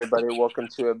everybody. Welcome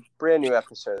to a brand new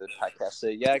episode of the Podcast of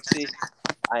the Galaxy.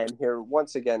 I am here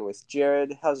once again with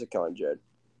Jared. How's it going, Jared?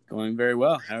 Going very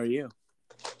well. How are you?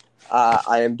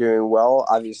 I am doing well.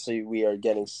 Obviously, we are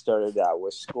getting started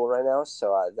with school right now,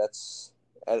 so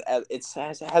it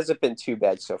hasn't been too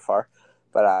bad so far.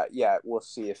 But yeah, we'll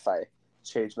see if I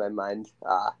change my mind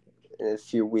in a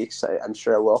few weeks. I'm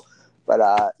sure I will.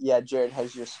 But yeah, Jared,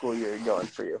 how's your school year going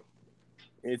for you?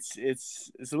 It's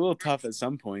a little tough at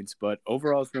some points, but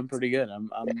overall it's been pretty good.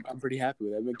 I'm pretty happy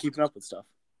with it. I've been keeping up with stuff.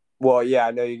 Well, yeah,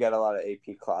 I know you got a lot of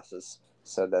AP classes,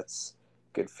 so that's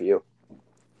good for you,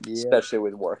 especially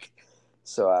with work.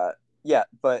 So yeah,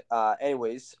 but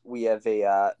anyways, we have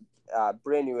a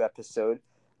brand new episode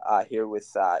here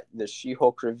with the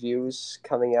She-Hulk reviews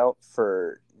coming out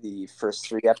for the first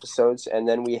 3 episodes, and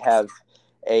then we have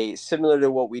a similar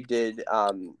to what we did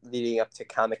leading up to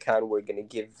Comic-Con. We're going to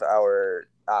give our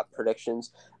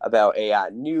predictions about a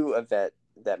new event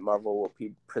that Marvel will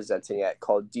be presenting at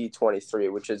called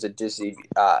D23, which is a Disney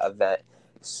event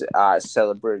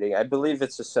celebrating. I believe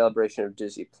it's a celebration of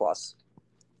Disney Plus.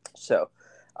 So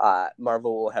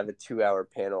Marvel will have a 2-hour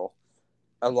panel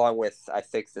along with, I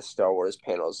think, the Star Wars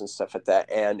panels and stuff like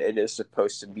that. And it is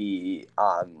supposed to be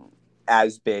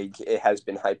as big. It has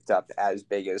been hyped up as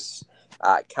big as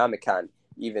Comic-Con,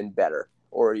 even better.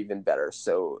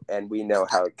 So, and we know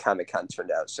how Comic-Con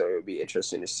turned out, so it would be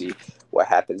interesting to see what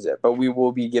happens there. But we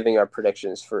will be giving our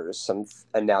predictions for some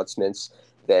announcements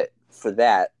that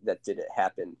didn't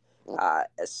happen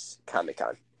as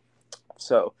Comic-Con.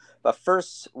 So, but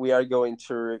first, we are going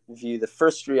to review the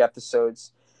first 3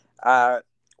 episodes.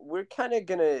 We're kind of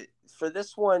gonna, for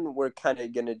this one, we're kind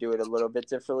of gonna do it a little bit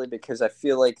differently because I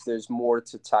feel like there's more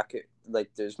to talk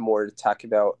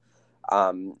about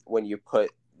when you put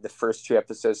the first 2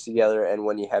 episodes together and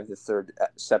when you have the third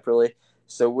separately.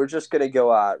 So we're just gonna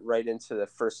go right into the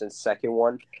first and second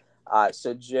one.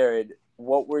 So Jared,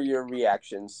 what were your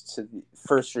reactions to the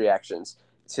first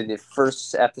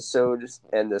episode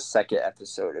and the second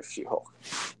episode of She-Hulk?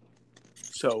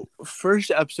 So, first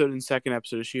episode and second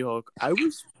episode of She-Hulk, I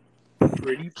was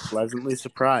pretty pleasantly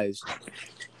surprised.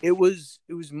 It was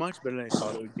much better than I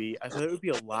thought it would be. I thought it would be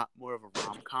a lot more of a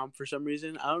rom-com for some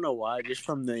reason. I don't know why. Just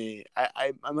from the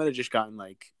I might have just gotten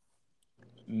like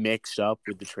mixed up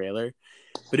with the trailer,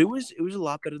 but it was a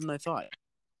lot better than I thought.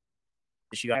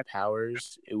 She got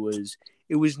powers. It was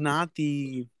not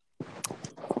the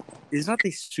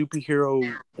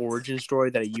superhero origin story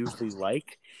that I usually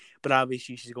like, but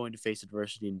obviously she's going to face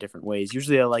adversity in different ways.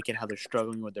 Usually I like it how they're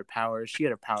struggling with their powers. She had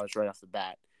her powers right off the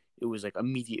bat. It was like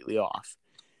immediately off.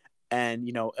 And,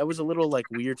 it was a little like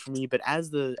weird for me, but as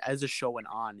the show went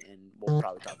on, and we'll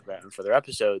probably talk about it in further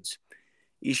episodes,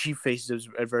 she faces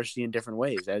adversity in different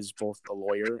ways as both a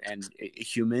lawyer and a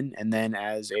human, and then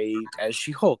as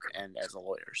She-Hulk and as a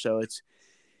lawyer. So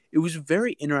it was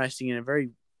very interesting and a very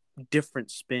different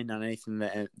spin on anything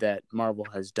that Marvel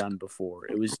has done before.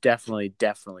 It was definitely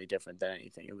different than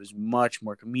anything. It was much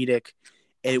more comedic.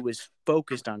 It was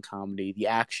focused on comedy. The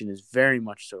action is very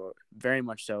much so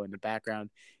in the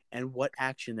background. And what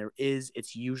action there is,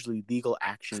 it's usually legal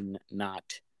action,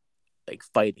 not like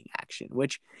fighting action,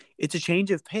 which it's a change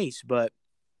of pace, but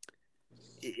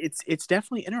it's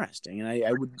definitely interesting. And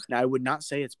I would not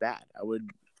say it's bad.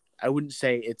 I wouldn't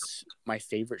say it's my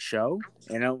favorite show,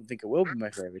 and I don't think it will be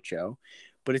my favorite show,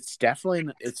 but it's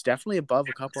definitely above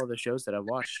a couple of the shows that I've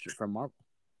watched from Marvel.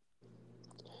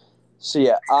 So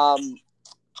yeah,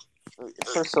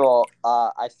 first of all,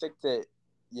 I think that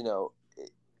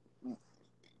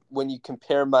when you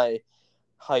compare my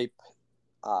hype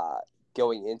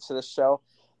going into the show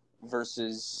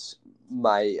versus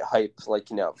my hype,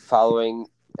 following.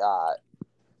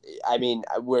 I mean,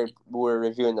 we're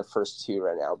reviewing the first 2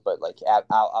 right now, but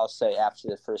I'll say after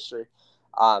the first 3,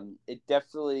 it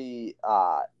definitely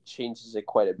changes it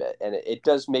quite a bit, and it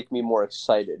does make me more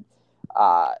excited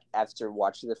after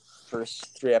watching the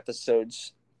first 3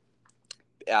 episodes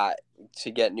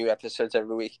to get new episodes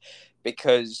every week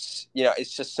because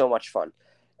it's just so much fun,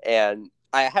 and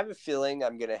I have a feeling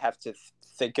I'm gonna have to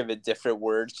think of a different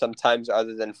word sometimes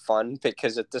other than fun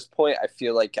because at this point I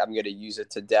feel like I'm gonna use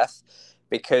it to death.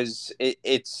 Because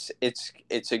it's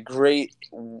a great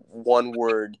one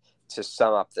word to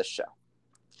sum up the show.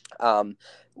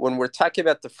 When we're talking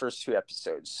about the first 2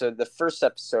 episodes, so the first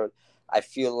episode, I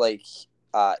feel like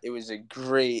it was a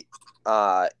great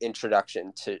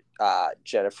introduction to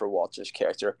Jennifer Walters'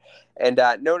 character, and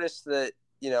notice that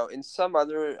in some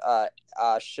other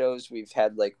shows we've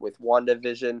had like with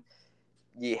WandaVision,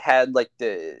 you had like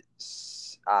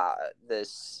this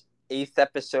 8th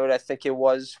episode, I think it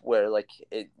was, where like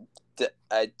it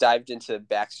dived into the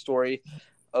backstory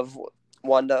of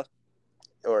Wanda,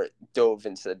 or dove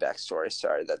into the backstory.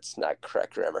 Sorry, that's not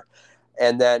correct grammar.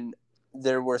 And then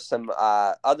there were some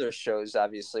other shows,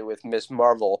 obviously, with Ms.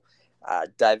 Marvel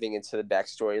diving into the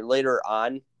backstory later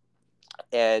on.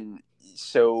 And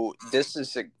so this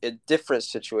is a different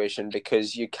situation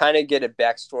because you kind of get a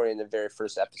backstory in the very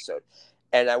first episode.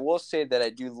 And I will say that I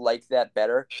do like that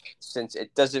better, since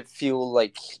it doesn't feel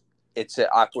like it's an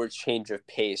awkward change of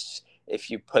pace if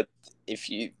you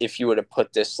were to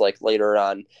put this like later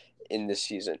on in the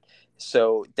season.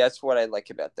 So that's what I like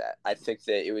about that. I think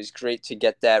that it was great to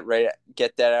get that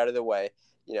out of the way.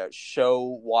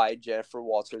 Show why Jennifer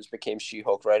Walters became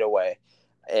She-Hulk right away,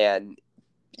 and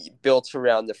built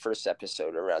around the first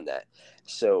episode around that.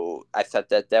 So I thought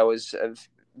that was a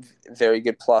very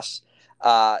good plus.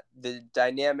 The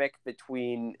dynamic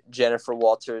between Jennifer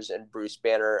Walters and Bruce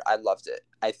Banner, I loved it.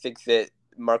 I think that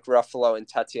Mark Ruffalo and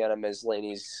Tatiana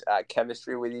Maslany's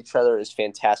chemistry with each other is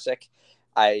fantastic.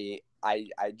 I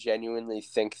genuinely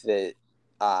think that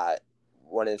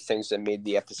one of the things that made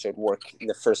the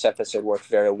first episode work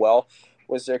very well,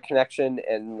 was their connection,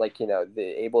 and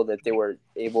they were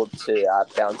able to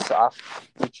bounce off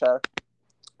each other.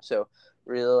 So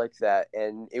really like that.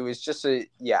 And it was just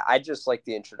I just like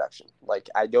the introduction. Like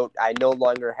I no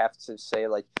longer have to say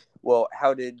like, well,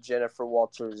 how did Jennifer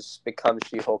Walters become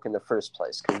She-Hulk in the first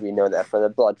place? Because we know that from the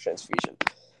blood transfusion.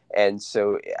 And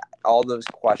so all those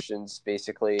questions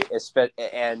basically,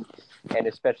 and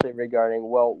especially regarding,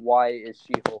 well, why is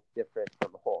She-Hulk different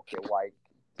from Hulk, and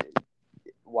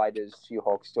why does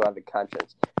She-Hulk still have a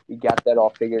conscience? We got that all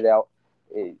figured out.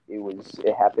 It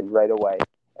happened right away,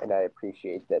 and I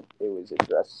appreciate that it was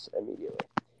addressed immediately.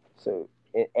 So,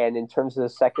 and in terms of the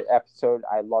second episode,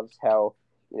 I loved how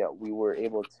we were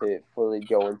able to fully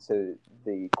go into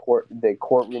the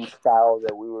courtroom style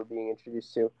that we were being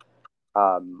introduced to.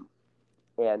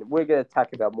 And we're going to talk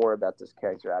more about this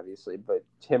character, obviously, but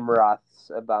Tim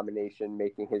Roth's Abomination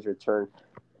making his return,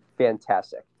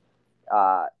 fantastic.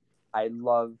 I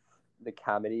love the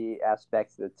comedy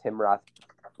aspects that Tim Roth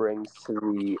brings to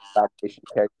the Abomination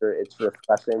character. It's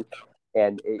refreshing,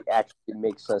 and it actually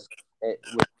makes us,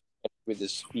 with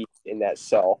his speech in that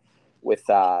cell with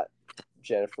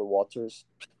Jennifer Walters,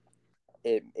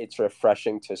 it's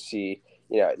refreshing to see,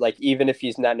 like, even if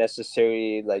he's not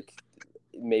necessarily, like,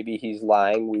 maybe he's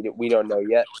lying, we don't know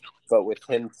yet, but with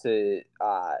him to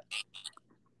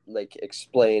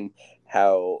explain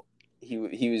how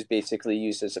he was basically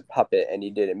used as a puppet and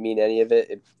he didn't mean any of it,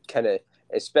 it kind of,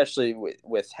 especially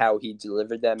with how he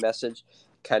delivered that message,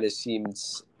 kind of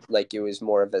seems like it was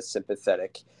more of a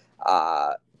sympathetic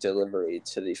delivery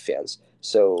to the fans.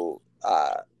 So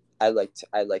I liked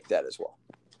that as well.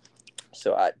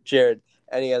 So Jared,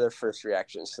 any other first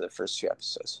reactions to the first two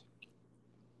episodes?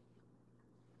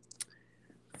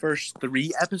 First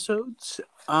 3 episodes?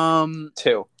 2. So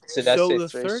the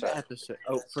third episode.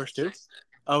 Oh, first 2?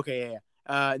 Okay,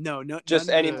 yeah. No. Just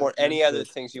any other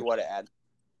things you want to add?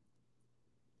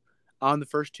 On the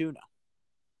first 2, no.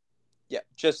 Yeah,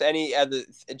 just any other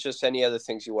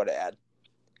things you want to add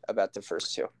about the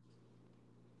first 2?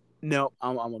 No,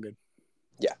 I'm all good.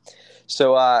 Yeah.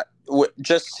 So we're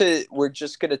just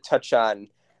going to touch on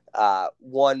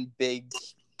one big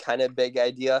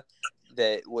idea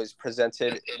that was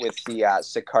presented with the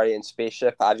Sicarian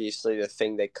spaceship. Obviously, the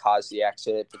thing that caused the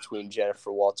accident between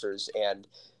Jennifer Walters and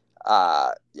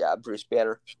Bruce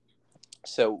Banner.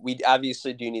 So we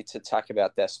obviously do need to talk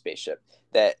about that spaceship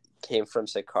that came from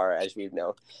Sakaar, as we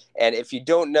know. And if you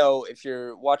don't know, if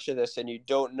you're watching this and you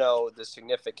don't know the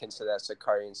significance of that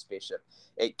Sicarian spaceship,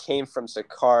 it came from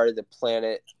Sakaar, the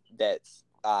planet that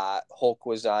Hulk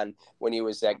was on when he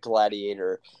was that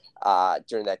gladiator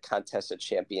during that Contest of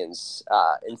Champions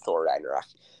in Thor Ragnarok.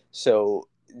 So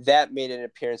that made an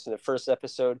appearance in the first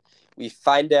episode. We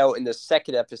find out in the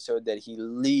second episode that he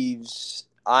leaves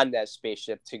on that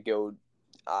spaceship to go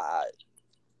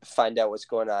find out what's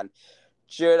going on.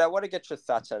 Jared, I want to get your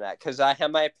thoughts on that, because I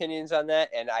have my opinions on that,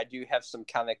 and I do have some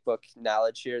comic book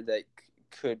knowledge here that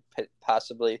could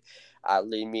possibly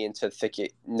lead me into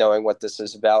knowing what this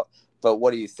is about. But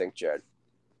what do you think, Jared?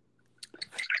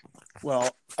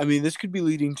 Well, I mean, this could be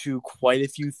leading to quite a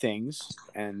few things,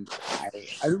 and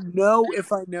I don't know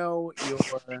if I know your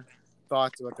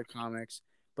thoughts about the comics,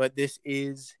 but this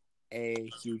is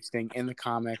a huge thing in the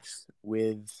comics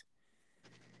with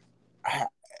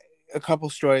a couple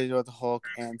stories about the Hulk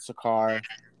and Sakaar,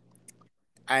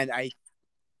 and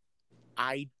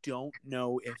I don't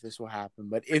know if this will happen,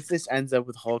 but if this ends up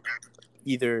with Hulk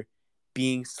either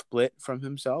being split from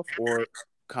himself or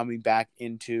coming back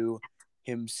into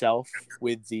himself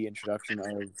with the introduction of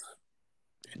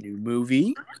a new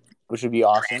movie, which would be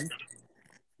awesome,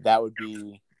 That would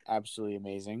be absolutely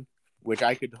amazing, which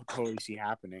I could totally see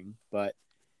happening. But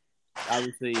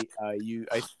obviously,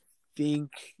 I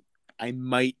think I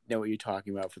might know what you're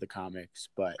talking about for the comics,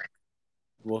 but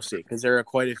we'll see because there are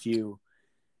quite a few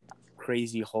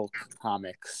crazy Hulk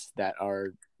comics that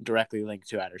are directly linked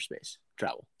to outer space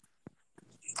travel.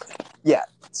 Yeah.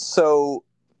 So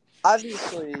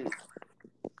obviously,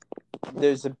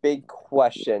 there's a big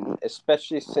question,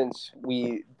 especially since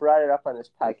we brought it up on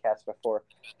this podcast before,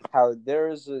 how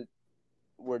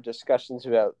were discussions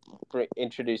about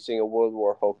introducing a World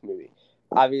War Hulk movie.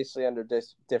 Obviously, under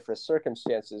different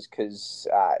circumstances, because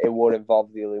it won't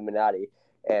involve the Illuminati,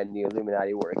 and the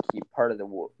Illuminati were a key part of the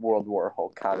World War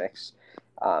Hulk comics.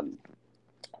 But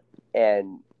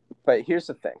here's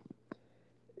the thing: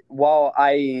 while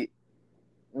I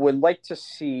would like to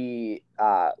see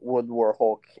World War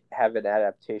Hulk have an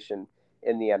adaptation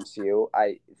in the MCU,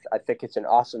 I think it's an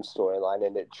awesome storyline,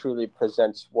 and it truly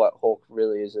presents what Hulk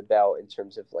really is about in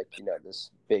terms of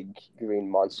this big green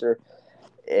monster,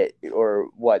 or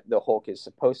what the Hulk is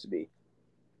supposed to be.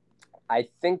 I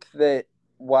think that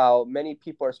while many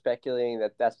people are speculating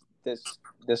that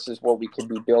this is what we could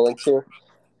be building to,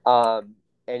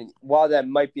 and while that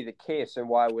might be the case, and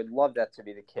while I would love that to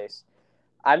be the case,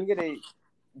 I'm gonna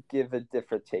give a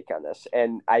different take on this,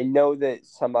 and I know that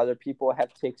some other people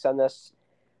have takes on this.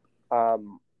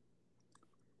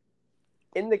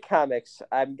 In the comics,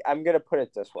 I'm gonna put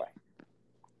it this way,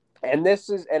 and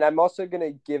I'm also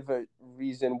gonna give a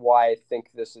reason why I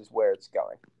think this is where it's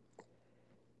going.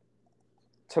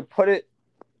 To put it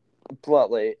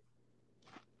bluntly,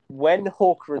 when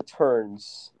Hulk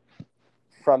returns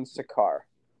from Sakaar,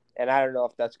 and I don't know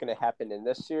if that's going to happen in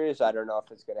this series, I don't know if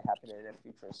it's going to happen in a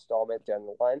future installment down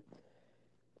the line,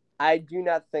 I do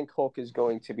not think Hulk is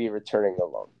going to be returning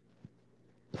alone.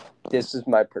 This is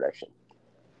my prediction.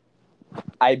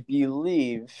 I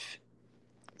believe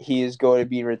he is going to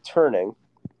be returning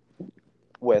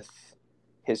with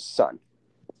his son.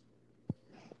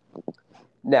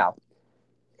 Now,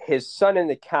 his son in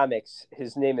the comics,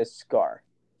 his name is Scar.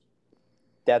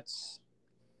 That's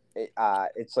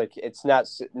it's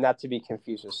not to be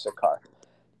confused with Sakaar.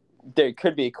 There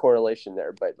could be a correlation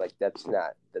there, but that's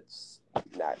not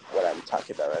what I'm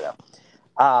talking about right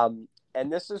now.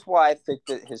 And this is why I think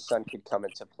that his son could come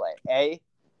into play.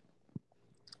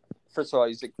 First of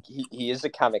all, he is a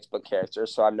comics book character,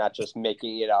 so I'm not just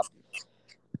making it up.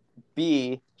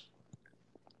 B,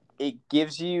 it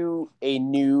gives you a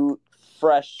new,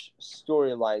 fresh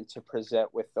storyline to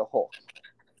present with the Hulk.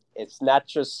 It's not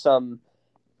just some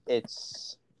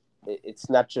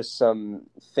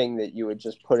thing that you would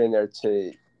just put in there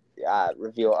to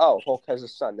reveal. Oh, Hulk has a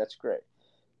son. That's great.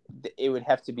 It would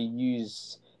have to be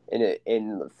used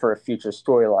for a future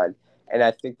storyline. And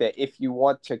I think that if you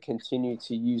want to continue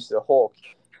to use the Hulk,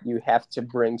 you have to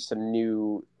bring some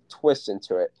new twists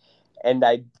into it. And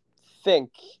I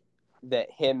think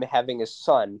that him having a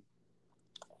son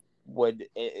would,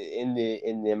 in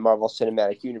the Marvel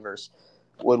Cinematic Universe,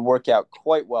 would work out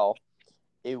quite well.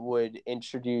 It would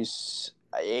introduce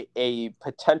a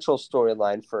potential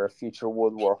storyline for a future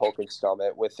World War Hulk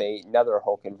installment with another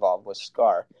Hulk involved with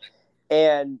Scar.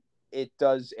 And it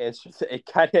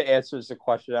kind of answers the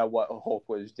question on what Hulk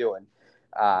was doing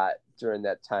during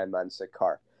that time on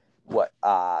Sakaar.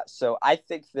 So I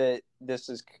think that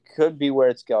could be where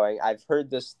it's going. I've heard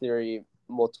this theory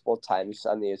multiple times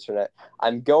on the internet.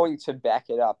 I'm going to back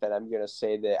it up, and I'm going to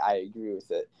say that I agree with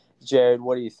it. Jared,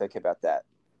 what do you think about that?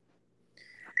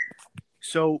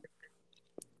 So,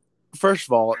 first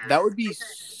of all, that would be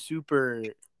super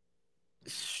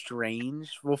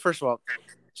strange. Well, first of all,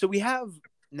 so we have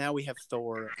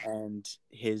Thor and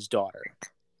his daughter.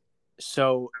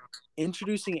 So,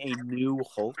 introducing a new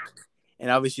Hulk,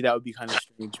 and obviously that would be kind of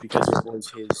strange because it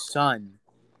was his son.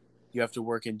 You have to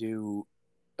work into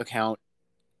account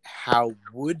how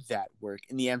would that work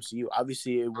in the MCU.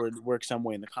 Obviously, it would work some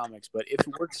way in the comics, but if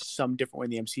it works some different way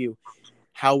in the MCU,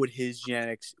 how would his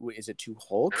genetics? Is it two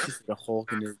Hulks? Is it a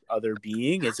Hulk and other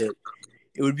being? Is it?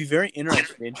 It would be very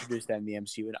interesting to introduce that in the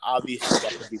MCU, and obviously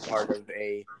that could be part of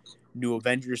a new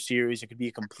Avengers series. It could be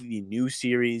a completely new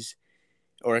series,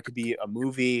 or it could be a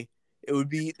movie. It would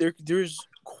be there's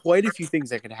quite a few things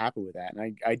that could happen with that,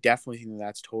 and I definitely think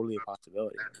that's totally a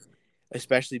possibility,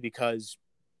 especially because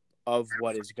of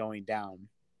what is going down.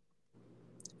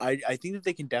 I think that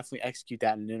they can definitely execute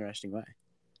that in an interesting way.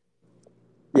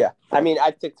 Yeah, I mean,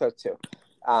 I think so too.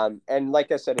 And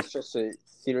like I said, it's just a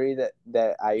theory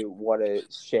that I want to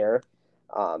share.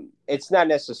 It's not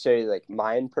necessarily like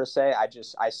mine per se.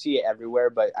 I see it everywhere,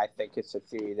 but I think it's a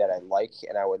theory that I like,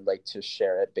 and I would like to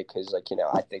share it because, like,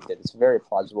 I think that it's very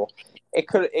plausible. It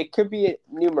could be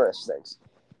numerous things.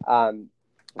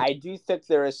 I do think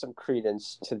there is some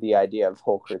credence to the idea of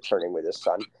Hulk returning with his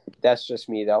son. That's just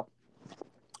me, though.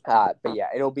 But yeah,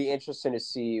 it'll be interesting to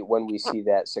see when we see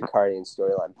that Sicarian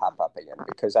storyline pop up again,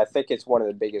 because I think it's one of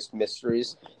the biggest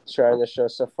mysteries surrounding the show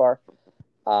so far.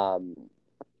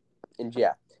 And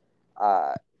yeah,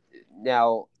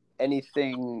 now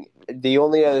the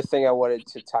only other thing I wanted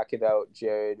to talk about,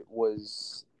 Jared,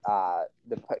 was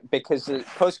because the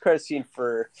post credit scene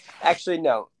for, actually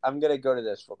no, I'm gonna go to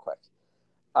this real quick.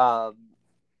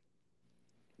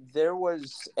 There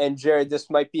was, and Jared, this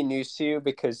might be news to you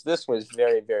because this was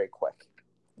very, very quick.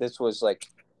 This was like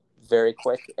very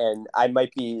quick, and I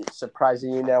might be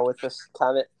surprising you now with this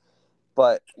comment,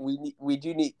 but we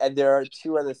do need, and there are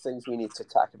two other things we need to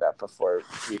talk about before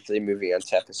briefly moving on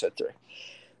to episode 3.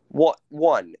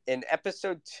 One, in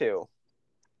episode 2,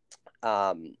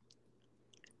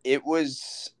 it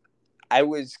was, I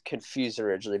was confused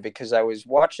originally because I was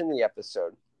watching the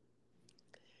episode,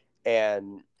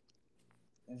 and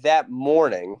that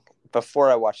morning before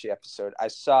I watched the episode, I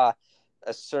saw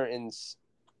a certain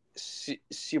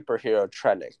superhero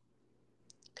trending.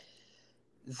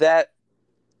 That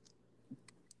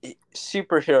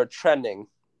superhero trending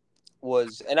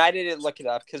was, and I didn't look it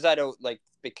up because I don't like,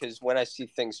 because when I see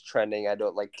things trending, I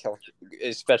don't like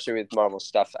especially with Marvel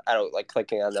stuff, I don't like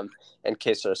clicking on them in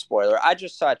case they're a spoiler. I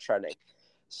just saw it trending.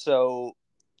 So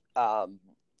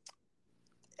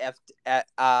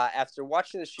after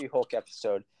watching the She-Hulk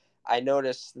episode, I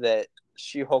noticed that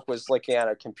She-Hulk was looking at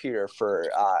her computer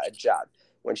for a job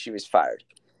when she was fired.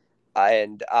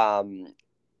 And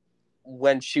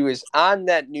when she was on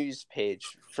that news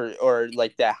page or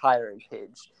like that hiring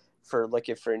page for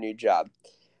looking for a new job,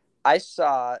 I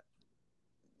saw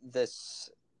this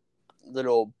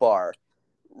little bar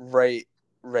right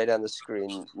on the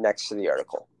screen next to the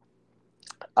article.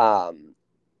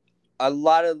 A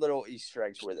lot of little Easter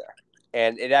eggs were there,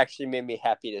 and it actually made me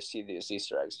happy to see these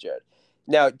Easter eggs, Jared.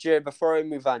 Now, Jared, before we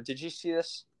move on, did you see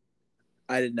this?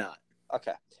 I did not.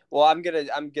 Okay. Well, I'm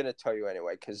gonna tell you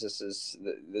anyway because this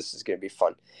is gonna be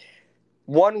fun.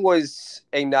 One was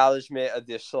acknowledgement of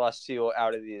the Celestial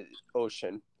out of the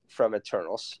ocean from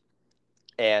Eternals,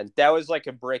 and that was like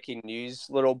a breaking news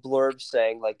little blurb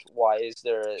saying like, why is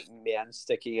there a man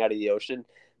sticking out of the ocean?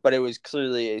 But it was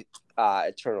clearly a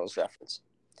Eternals reference.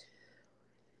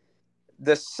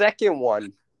 The second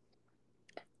one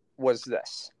was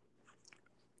this: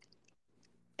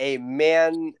 a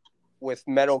man with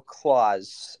metal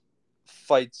claws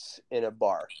fights in a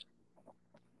bar,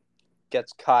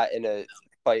 gets caught in a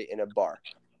fight in a bar.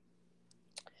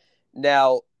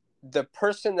 Now, the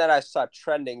person that I saw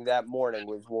trending that morning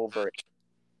was Wolverine.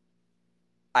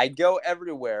 I go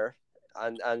everywhere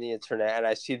on the internet, and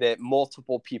I see that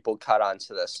multiple people caught on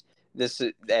to this. This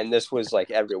was like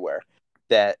everywhere,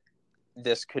 that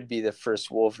this could be the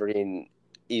first Wolverine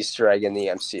Easter egg in the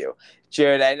MCU.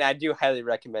 Jared, and I do highly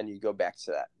recommend you go back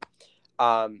to that.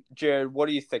 Jared, what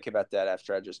do you think about that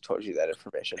after I just told you that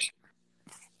information?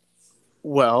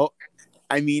 Well,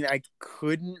 I mean, I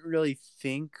couldn't really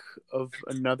think of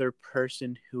another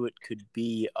person who it could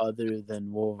be other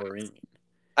than Wolverine.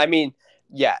 I mean,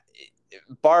 yeah,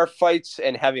 bar fights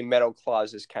and having metal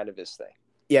claws is kind of his thing.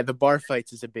 Yeah, the bar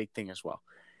fights is a big thing as well.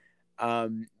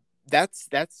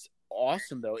 That's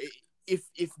awesome though.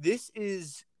 If this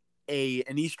is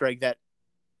an Easter egg that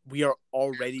we are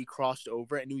already crossed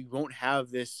over and we won't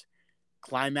have this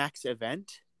climax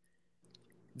event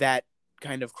that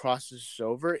kind of crosses us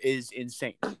over, is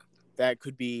insane. That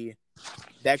could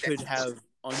have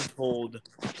untold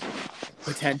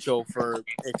potential for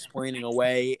explaining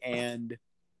away and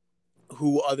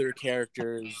who other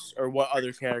characters or what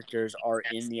other characters are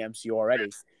in the MCU already.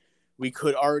 We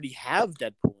could already have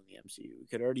Deadpool in the MCU. We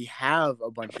could already have a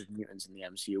bunch of mutants in the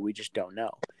MCU. We just don't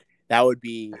know. That would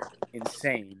be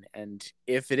insane. And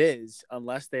if it is,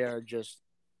 unless they are just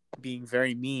being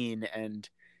very mean and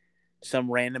some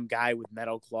random guy with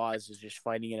metal claws is just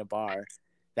fighting in a bar,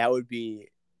 it would be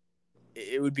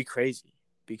crazy.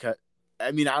 Because,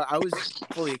 I mean, I was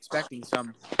fully expecting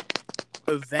some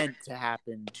event to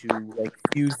happen to like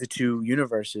fuse the two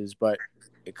universes, but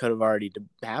it could have already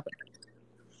happened.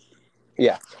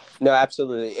 Yeah, no,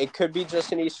 absolutely. It could be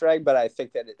just an Easter egg, but I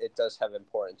think that it does have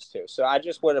importance too. So I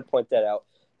just want to point that out.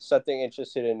 Something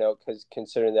interesting to note, because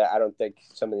considering that I don't think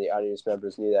some of the audience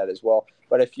members knew that as well.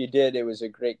 But if you did, it was a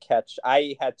great catch.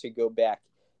 I had to go back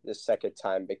the second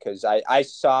time because I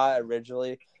saw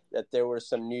originally that there were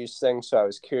some news things, so I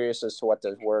was curious as to what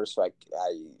those were. So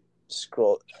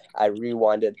I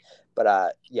rewinded,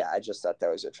 but yeah, I just thought that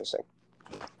was interesting.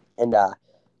 And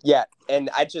yeah, and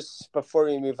I just, before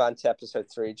we move on to episode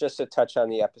 3, just to touch on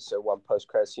the episode 1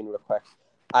 post-credit scene real quick,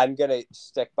 I'm gonna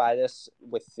stick by this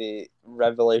with the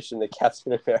revelation that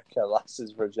Captain America lost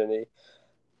his virginity.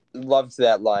 Loved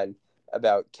that line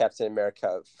about Captain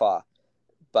America Fa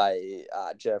by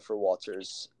Jennifer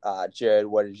Walters. Jared,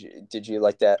 what did you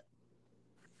like that?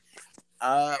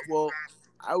 Well,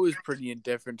 I was pretty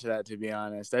indifferent to that, to be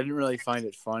honest. I didn't really find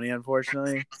it funny,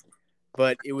 unfortunately,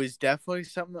 but it was definitely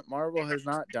something that Marvel has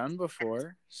not done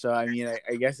before. So, I mean,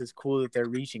 I guess it's cool that they're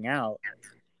reaching out.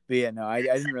 But yeah, no, I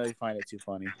didn't really find it too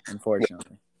funny,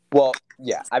 unfortunately. Well,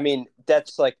 yeah, I mean,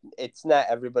 that's like, it's not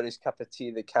everybody's cup of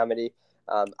tea, the comedy.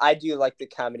 I do like the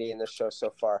comedy in the show so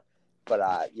far,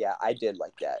 but yeah, I did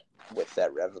like that with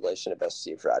that revelation about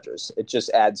Steve Rogers. It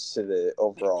just adds to the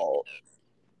overall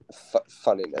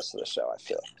funniness of the show, I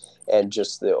feel, and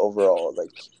just the overall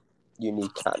like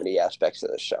unique comedy aspects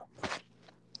of the show.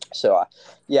 So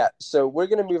yeah, so we're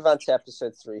gonna move on to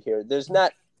episode 3 here. There's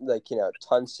not like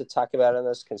tons to talk about on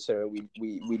this, considering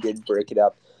we did break it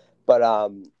up, but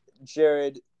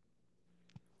Jared,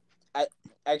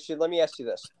 actually let me ask you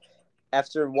this: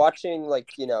 after watching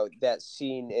that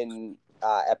scene in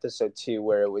episode 2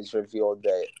 where it was revealed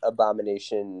that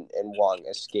Abomination and Wong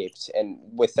escaped, and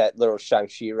with that little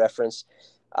Shang-Chi reference,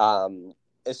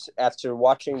 after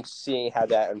seeing how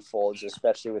that unfolds,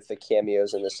 especially with the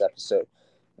cameos in this episode,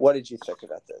 what did you think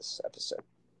about this episode?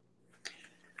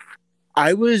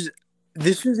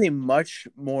 This was a much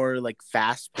more like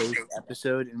fast-paced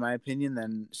episode, in my opinion,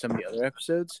 than some of the other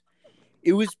episodes.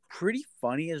 It was pretty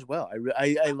funny as well.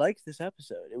 I liked this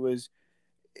episode. It was,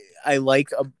 I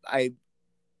wouldn't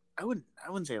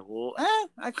say a little.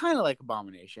 I kind of like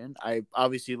Abomination. I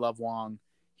obviously love Wong.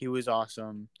 He was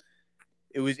awesome.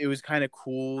 It was kind of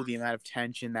cool, the amount of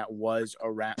tension that was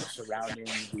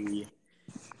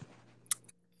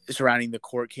surrounding the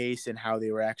court case and how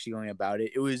they were actually going about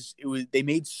it. It was they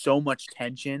made so much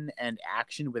tension and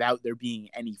action without there being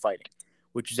any fighting,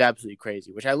 which is absolutely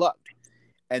crazy, which I loved.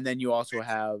 And then you also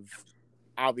have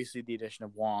obviously the addition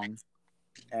of Wong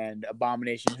and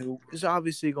Abomination, who is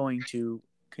obviously going to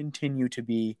continue to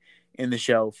be in the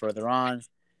show further on,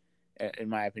 in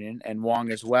my opinion, and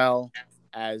Wong as well,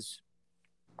 as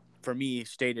for me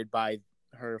stated by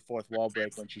her fourth wall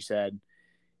break when she said,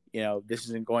 this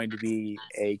isn't going to be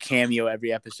a cameo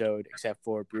every episode except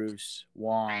for Bruce,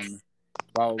 Wong,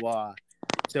 blah, blah, blah.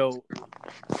 So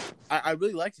I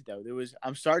really liked it, though.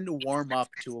 I'm starting to warm up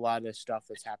to a lot of this stuff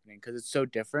that's happening because it's so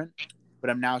different, but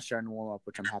I'm now starting to warm up,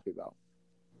 which I'm happy about.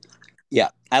 Yeah,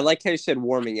 I like how you said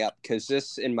warming up, because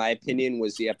this, in my opinion,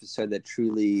 was the episode that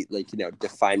truly,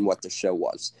 defined what the show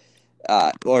was,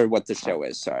 or what the show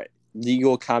is. Sorry,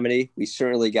 legal comedy. We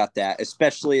certainly got that,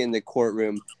 especially in the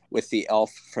courtroom with the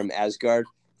elf from Asgard.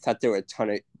 I thought there were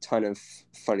a ton of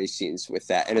funny scenes with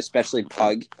that, and especially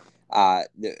Pug,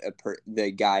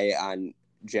 the guy on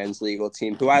Jen's legal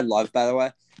team, who I love, by the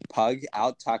way. Pug,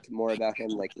 I'll talk more about him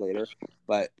later,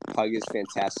 but Pug is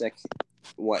fantastic.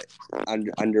 What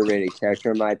underrated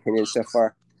character in my opinion so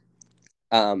far.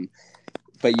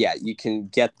 But yeah, you can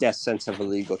get that sense of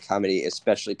illegal comedy,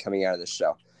 especially coming out of the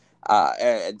show,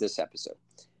 this episode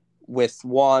with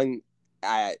Wong.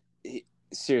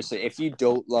 Seriously, if you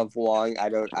don't love Wong, I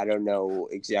don't know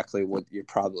exactly what your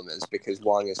problem is, because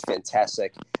Wong is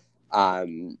fantastic.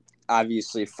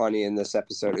 Obviously funny in this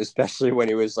episode, especially when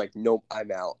he was like, "Nope,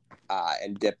 I'm out,"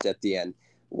 and dipped at the end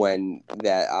when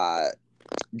that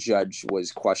judge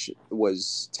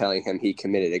was telling him he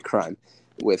committed a crime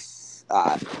with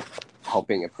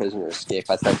helping a prisoner escape.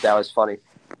 I thought that was funny.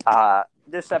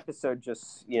 This episode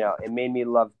just, it made me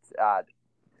love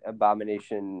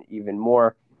Abomination even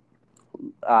more.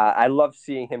 I love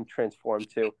seeing him transform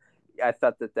too. I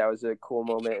thought that was a cool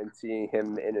moment, and seeing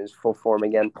him in his full form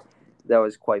again, that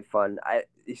was quite fun.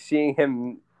 Seeing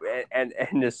him and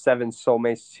his 7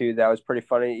 soulmates too, that was pretty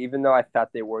funny. Even though I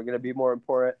thought they were going to be more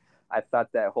important, I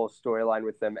thought that whole storyline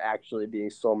with them actually being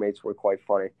soulmates were quite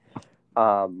funny.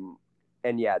 And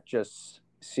yeah, just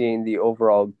seeing the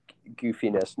overall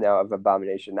goofiness now of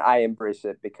Abomination, I embrace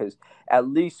it, because at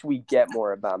least we get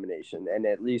more Abomination, and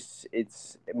at least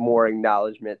it's more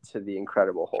acknowledgement to the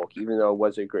Incredible Hulk. Even though it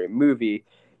was a great movie,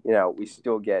 we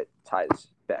still get ties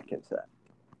back into that.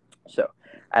 So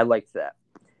I liked that.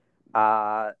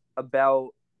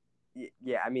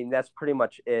 That's pretty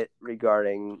much it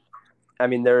regarding.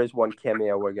 There is one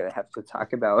cameo we're going to have to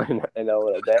talk about in a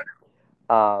little bit.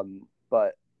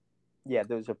 But yeah,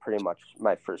 those are pretty much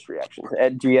my first reactions.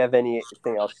 And do you have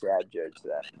anything else to add, Jared, to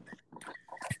that?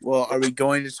 Well, are we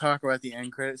going to talk about the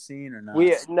end credit scene or not?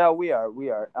 We are.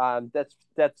 That's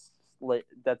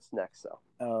next though.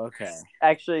 Oh, okay.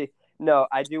 Actually, no,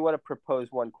 I do want to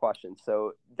propose one question.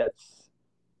 So that's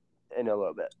in a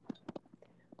little bit.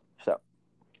 So,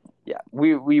 yeah,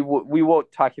 we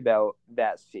won't talk about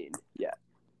that scene yet.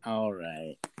 All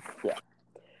right. Yeah.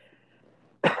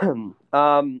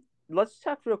 Let's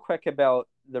talk real quick about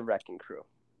the Wrecking Crew.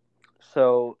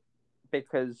 So,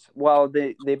 because while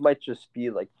they might just be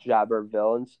like jobber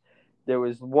villains, there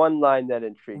was one line that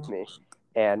intrigued me,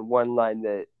 and one line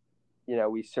that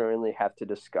we certainly have to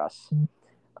discuss.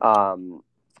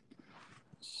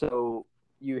 So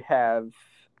you have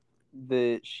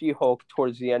the She-Hulk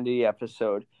towards the end of the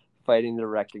episode fighting the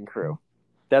Wrecking Crew.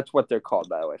 That's what they're called,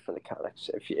 by the way, from the comics.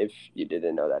 If you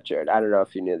didn't know that, Jared, I don't know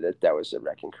if you knew that was the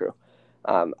Wrecking Crew.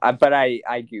 But I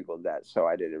googled that, so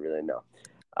I didn't really know.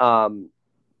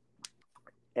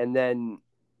 And then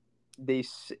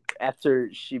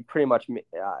after she pretty much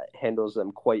handles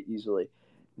them quite easily,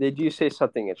 they do say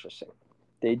something interesting.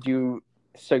 They do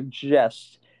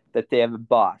suggest that they have a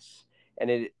boss, and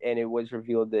it was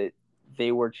revealed that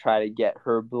they were trying to get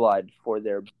her blood for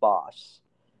their boss.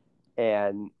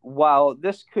 And while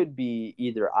this could be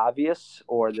either obvious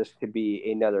or this could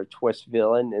be another twist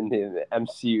villain in the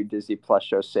MCU Disney Plus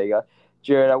show Sega,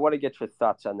 Jared, I want to get your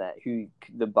thoughts on that. Who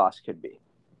the boss could be?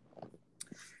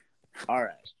 All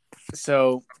right.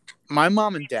 So my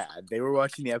mom and dad, they were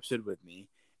watching the episode with me,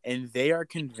 and they are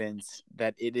convinced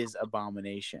that it is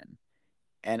Abomination.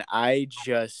 And I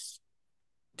just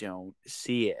don't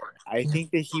see it. I think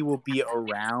that he will be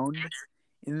around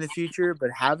in the future, but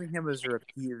having him as a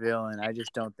repeat villain, I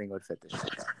just don't think would fit the show.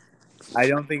 I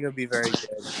don't think it would be very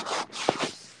good.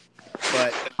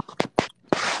 But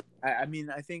I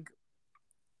mean, I think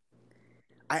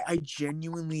I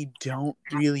genuinely don't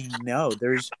really know.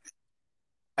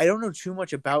 I don't know too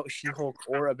much about She-Hulk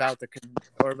or about the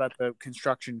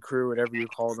construction crew, whatever you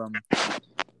call them,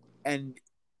 and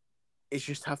it's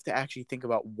just tough to actually think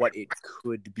about what it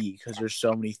could be because there's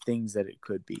so many things that it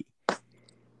could be.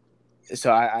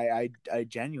 So I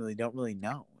genuinely don't really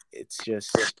know. It's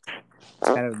just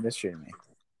kind of a mystery to me.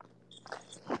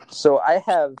 So I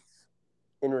have,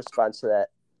 in response to that,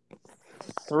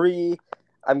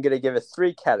 I'm going to give it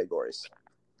 3 categories.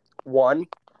 1,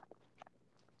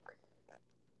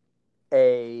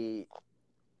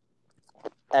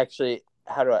 actually,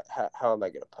 how am I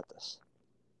going to put this?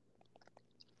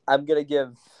 I'm going to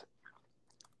give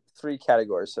 3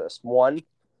 categories to this. 1,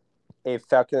 a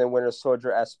Falcon and Winter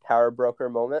Soldier-esque power broker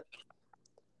moment.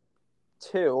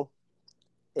 2,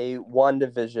 a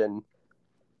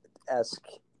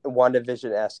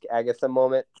WandaVision-esque Agatha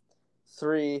moment.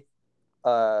 3,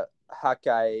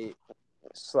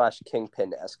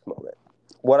 Hawkeye/Kingpin-esque moment.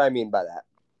 What I mean by that,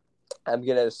 I'm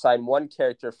going to assign one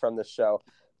character from the show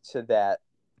to that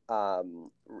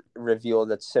reveal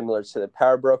that's similar to the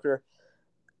power broker.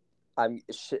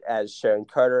 As Sharon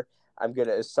Carter. I'm going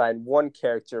to assign one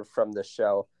character from the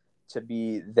show to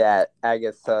be that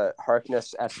Agatha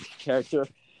Harkness-esque character.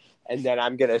 And then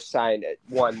I'm going to assign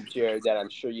one, Jared, that I'm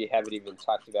sure you haven't even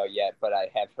talked about yet, but I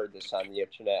have heard this on the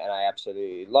internet, and I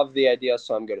absolutely love the idea,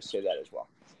 so I'm going to say that as well.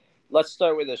 Let's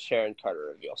start with the Sharon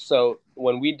Carter reveal. So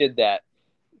when we did that,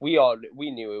 we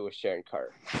knew it was Sharon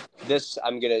Carter. This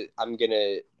I'm gonna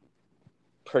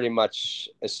pretty much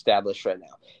establish right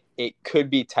now. It could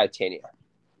be Titania,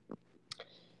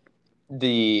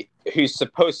 who's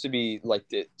supposed to be like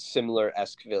the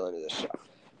similar-esque villain of the show.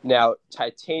 Now,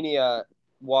 Titania,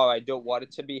 while I don't want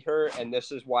it to be her, and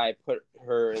this is why I put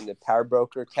her in the power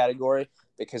broker category,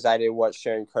 because I didn't want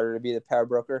Sharon Carter to be the power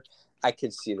broker, I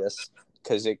could see this,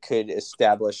 because it could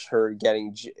establish her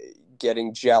getting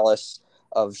jealous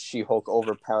of She-Hulk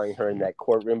overpowering her in that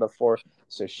courtroom before,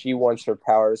 so she wants her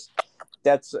powers.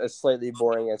 That's a slightly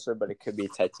boring answer, but it could be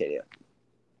Titania.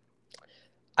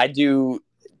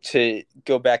 To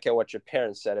go back at what your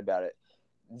parents said about it,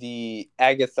 the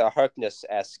Agatha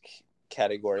Harkness-esque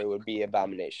category would be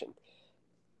Abomination.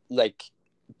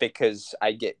 Because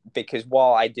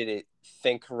while I didn't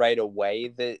think right away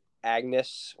that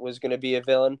Agnes was going to be a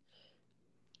villain,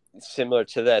 similar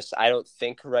to this, I don't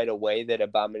think right away that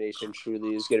Abomination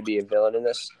truly is going to be a villain in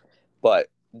this, but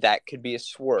that could be a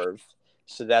swerve.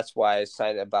 So that's why I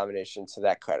assigned Abomination to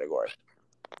that category.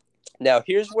 Now,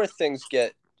 here's where things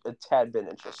get a tad bit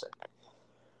interesting.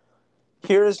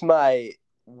 Here's my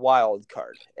wild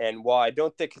card, and while I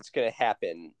don't think it's going to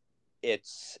happen,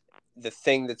 it's the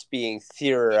thing that's being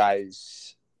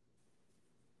theorized,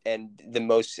 and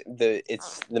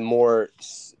it's the more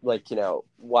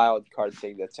wild card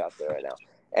thing that's out there right now,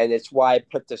 and it's why I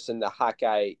put this in the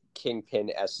Hawkeye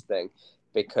Kingpin-esque thing,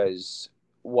 because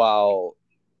while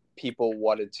people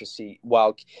wanted to see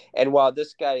while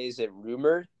this guy isn't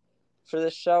rumored for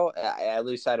this show, at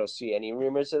least I don't see any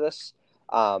rumors of this.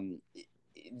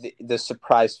 The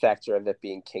surprise factor of it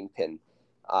being Kingpin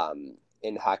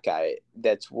in Hawkeye,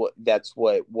 that's what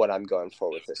I'm going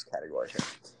for with this category here.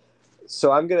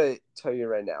 So I'm gonna tell you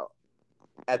right now,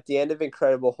 at the end of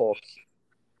Incredible Hulk,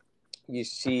 you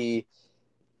see,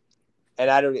 and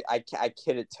I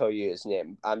can't tell you his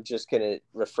name. I'm just gonna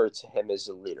refer to him as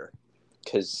the leader,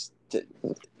 because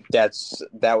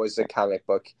that was a comic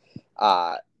book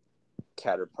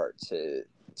counterpart to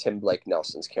Tim Blake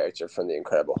Nelson's character from The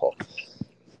Incredible Hulk.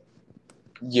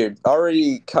 You're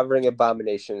already covering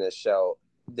Abomination in this show.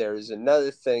 There's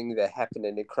another thing that happened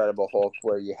in Incredible Hulk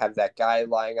where you have that guy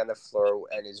lying on the floor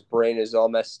and his brain is all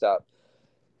messed up.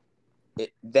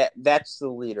 That's the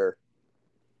leader.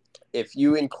 If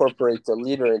you incorporate the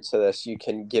leader into this, you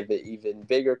can give it even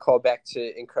bigger callback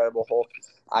to Incredible Hulk.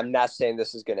 I'm not saying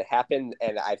this is going to happen,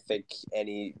 and I think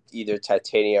either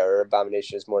Titania or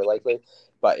Abomination is more likely.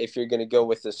 But if you're going to go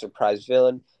with the surprise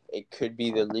villain, it could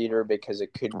be the leader, because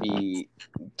it could be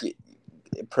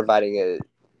providing a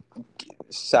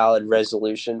solid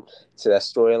resolution to that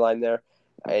storyline there.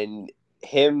 And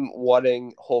him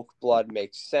wanting Hulk blood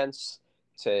makes sense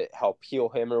to help heal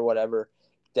him or whatever.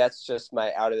 That's just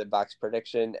my out-of-the-box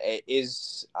prediction. It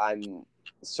is on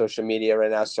social media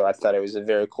right now, so I thought it was a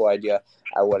very cool idea.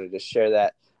 I wanted to share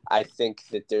that. I think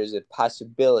that there's a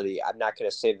possibility. I'm not going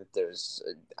to say that there's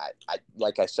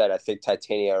like I said, I think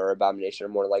Titania or Abomination are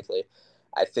more likely.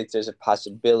 I think there's a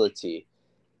possibility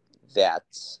that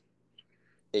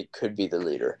it could be the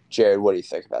leader. Jared, what do you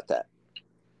think about that?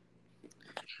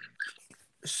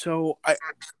 So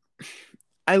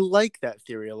I like that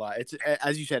theory a lot. It's,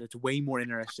 as you said, it's way more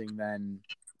interesting than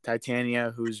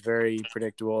Titania, who's very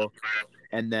predictable,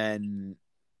 and then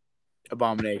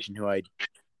Abomination, who I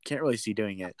can't really see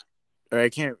doing it. Or I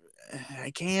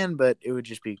can, but it would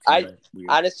just be kind of weird.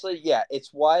 Honestly, yeah, it's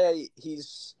why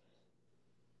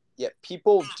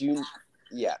people do.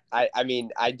 Yeah, I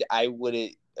mean, I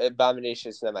wouldn't. Abomination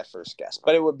is not my first guess,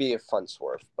 but it would be a fun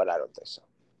swerve. But I don't think so.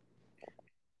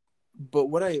 But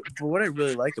what I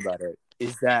really like about it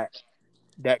is that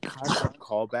constant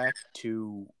callback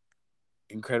to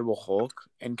Incredible Hulk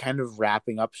and kind of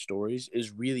wrapping up stories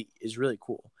is really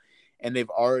cool. And they've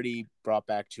already brought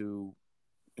back to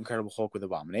Incredible Hulk with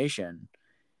Abomination.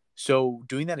 So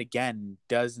doing that again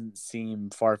doesn't seem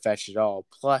far-fetched at all.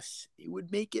 Plus, it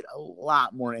would make it a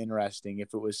lot more interesting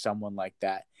if it was someone like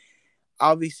that.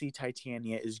 Obviously,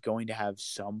 Titania is going to have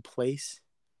some place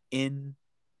in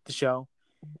the show,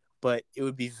 but it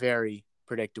would be very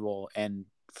predictable and,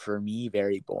 for me,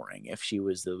 very boring if she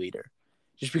was the leader.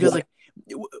 Just because, like,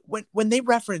 when they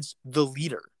reference the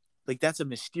leader, like, that's a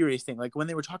mysterious thing. Like, when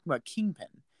they were talking about Kingpin,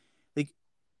 like,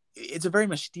 it's a very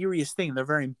mysterious thing. They're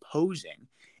very imposing.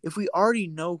 If we already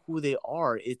know who they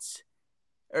are, if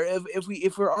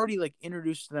we're already, like,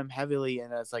 introduced to them heavily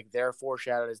and it's like they're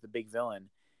foreshadowed as the big villain,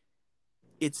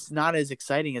 it's not as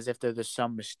exciting as if they're just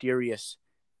some mysterious,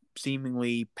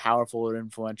 seemingly powerful or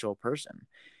influential person.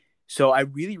 So I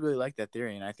really, really like that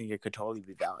theory, and I think it could totally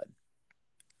be valid.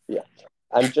 Yeah,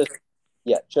 I'm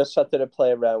just something to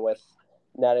play around with.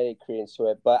 Not any credence to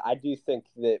it, but I do think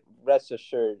that, rest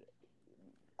assured,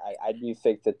 I do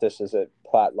think that this is a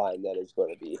plot line that is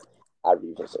going to be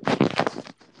revisited.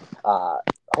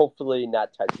 Hopefully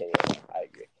not Titania. I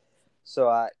agree.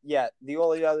 So, the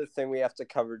only other thing we have to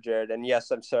cover, Jared, and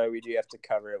yes, I'm sorry, we do have to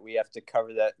cover it. We have to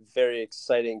cover that very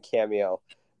exciting cameo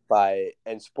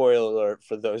and spoiler alert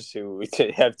for those who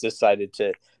have decided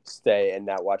to stay and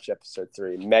not watch episode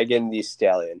 3, Megan Thee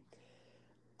Stallion.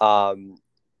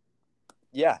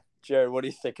 Jared, what do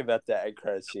you think about that end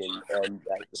credit scene and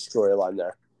that storyline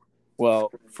there?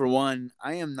 Well, for one,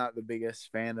 I am not the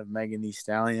biggest fan of Megan Thee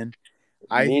Stallion.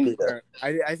 Me neither.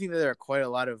 I think that there are quite a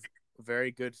lot of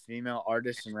very good female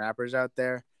artists and rappers out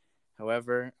there.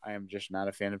 However, I am just not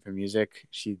a fan of her music.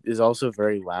 She is also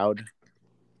very loud,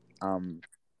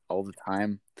 all the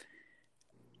time.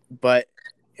 But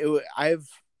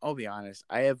I'll be honest,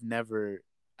 I don't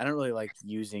really like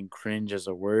using cringe as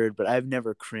a word, but I've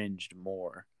never cringed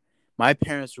more. My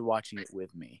parents were watching it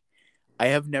with me. I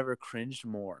have never cringed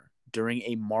more during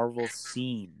a Marvel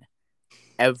scene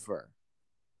ever.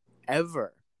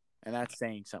 And that's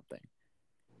saying something.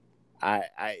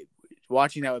 I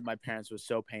watching that with my parents was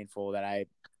so painful that I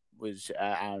was,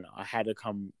 I don't know, I had to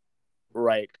come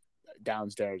right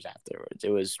downstairs afterwards.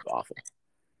 It was awful.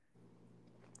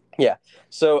 Yeah.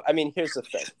 So, I mean, here's the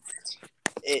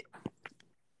thing.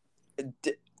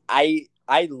 I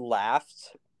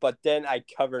laughed, but then I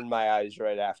covered my eyes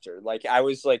right after. Like, I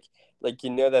was like, Like,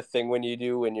 that thing when you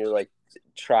do when you're like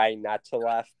trying not to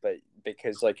laugh, but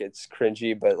because like it's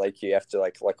cringy, but like you have to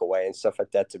like look away and stuff like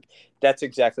that. That's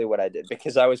exactly what I did,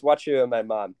 because I was watching it with my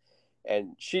mom,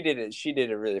 and she didn't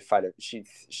really find it.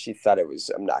 She thought it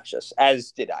was obnoxious,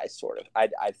 as did I. Sort of. I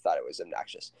thought it was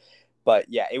obnoxious, but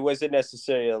yeah, it wasn't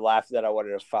necessarily a laugh that I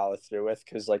wanted to follow through with,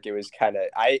 because like it was kind of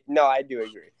I do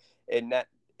agree, and that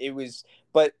it was.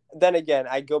 But then again,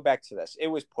 I go back to this. It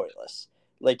was pointless.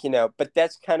 Like, but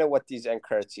that's kind of what these end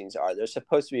credit scenes are. They're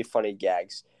supposed to be funny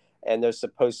gags, and they're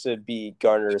supposed to be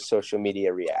garner social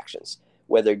media reactions,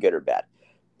 whether good or bad.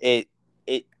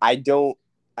 I don't.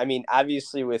 I mean,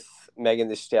 obviously, with Megan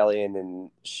Thee Stallion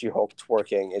and She-Hulk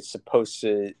twerking, it's supposed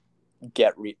to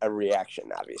get a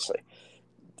reaction. Obviously,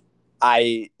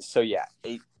 I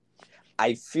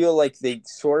feel like they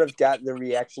sort of got the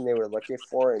reaction they were looking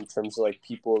for, in terms of like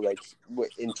people, like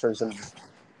in terms of,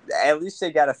 at least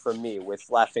they got it from me, with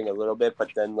laughing a little bit, but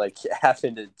then like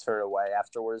having to turn away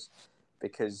afterwards,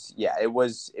 because yeah, it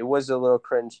was a little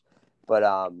cringe, but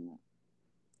I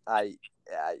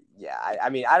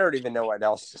mean, I don't even know what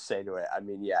else to say to it. I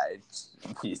mean, yeah,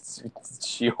 it's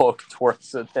She-Hulk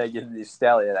twerks with Megan Thee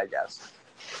Stallion, I guess.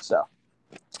 So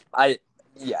I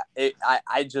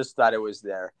just thought it was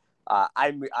there.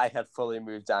 I have fully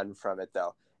moved on from it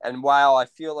though, and while I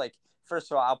feel like,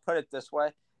 first of all, I'll put it this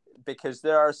way, because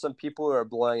there are some people who are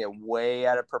blowing it way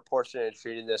out of proportion and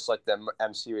treating this like the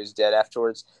MCU is dead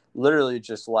afterwards. Literally,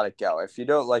 just let it go. If you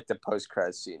don't like the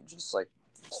post-credit scene, just like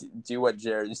do what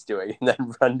Jared's doing and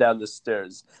then run down the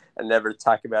stairs and never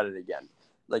talk about it again.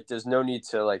 Like, there's no need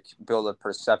to like build a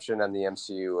perception on the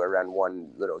MCU around one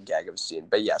little gag of scene.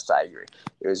 But yes, I agree.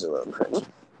 It was a little cringe,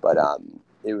 but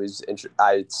it was.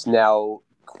 It's now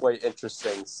quite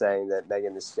interesting saying that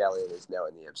Megan Thee Stallion is now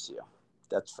in the MCU.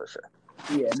 That's for sure.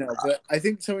 Yeah, no, but I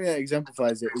think something that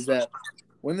exemplifies it is that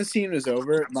when the scene was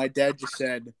over, my dad just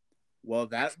said, "Well,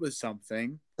 that was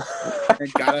something,"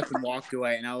 and got up and walked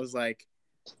away. And I was like,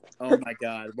 "Oh my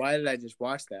god, why did I just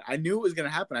watch that?" I knew it was gonna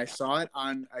happen. I saw it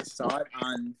on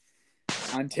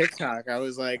TikTok. I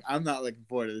was like, "I'm not looking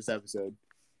forward to this episode."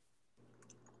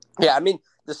 Yeah, I mean,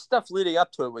 the stuff leading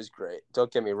up to it was great.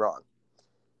 Don't get me wrong.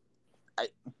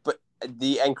 But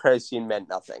the end credit scene meant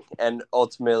nothing, and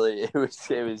ultimately it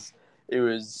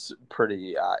was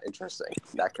pretty interesting.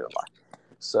 Not gonna lie.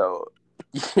 So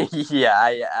yeah,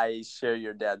 I share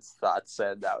your dad's thoughts,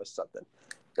 and that was something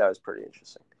that was pretty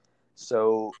interesting.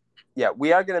 So yeah,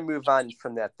 we are gonna move on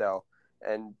from that though,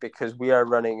 and because we are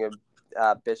running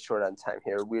a bit short on time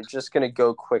here, we're just gonna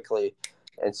go quickly.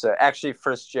 And so, actually,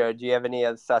 first, Jared, do you have any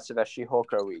other thoughts about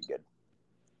She-Hulk, or are we good?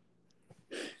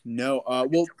 No,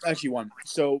 well, actually, one.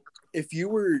 So, if you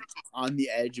were on the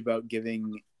edge about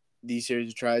giving these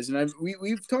series a try, and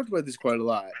we've talked about this quite a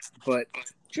lot, but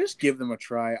just give them a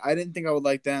try. I didn't think I would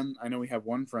like them. I know we have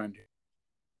one friend who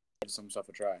gives some stuff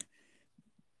a try.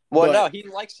 Well, no, he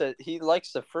likes it. He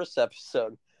likes the first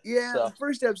episode. Yeah, so. The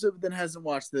first episode, but then hasn't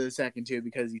watched the second two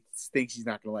because he thinks he's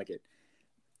not going to like it.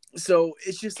 So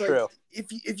it's just like, true.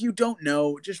 If you don't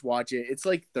know, just watch it. It's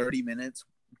like 30 minutes,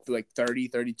 like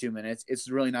 32 minutes. It's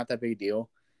really not that big a deal.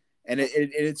 And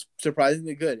it's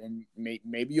surprisingly good. And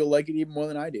maybe you'll like it even more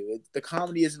than I do. The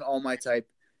comedy isn't all my type,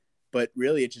 but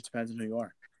really it just depends on who you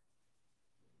are.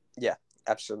 Yeah,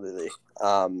 absolutely.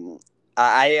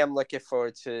 I am looking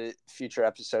forward to future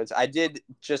episodes. I did,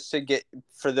 just to get,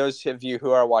 for those of you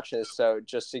who are watching this, so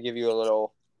just to give you a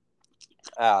little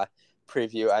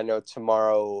preview. I know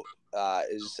tomorrow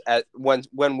is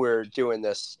when we're doing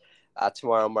this.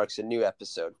 Tomorrow marks a new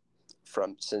episode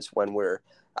since when we're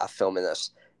filming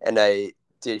this, and I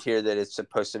did hear that it's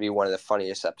supposed to be one of the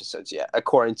funniest episodes yet,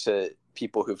 according to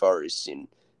people who've already seen,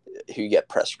 who get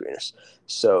press screeners.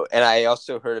 So, and I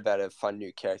also heard about a fun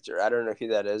new character. I don't know who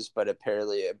that is, but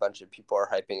apparently a bunch of people are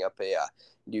hyping up a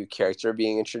new character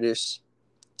being introduced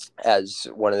as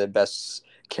one of the best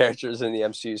characters in the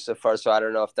MCU so far. So I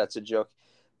don't know if that's a joke,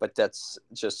 but that's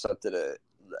just something to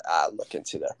look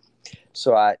into there.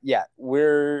 So yeah,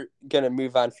 we're gonna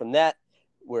move on from that.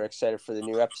 We're excited for the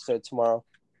new episode tomorrow.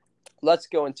 Let's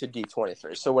go into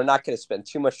D23. So we're not going to spend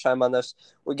too much time on this.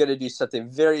 We're going to do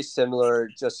something very similar,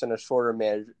 just in a shorter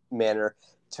manner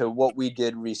to what we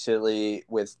did recently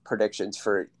with predictions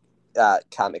for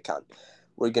Comic-Con.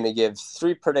 We're going to give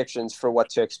 3 predictions for what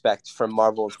to expect from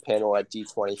Marvel's panel at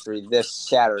D23 this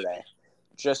Saturday.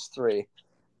 Just 3.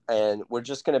 And we're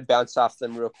just going to bounce off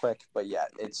them real quick. But yeah,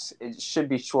 it should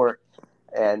be short.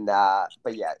 And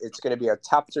but yeah, it's going to be our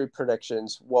top 3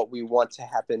 predictions, what we want to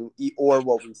happen or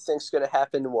what we think is going to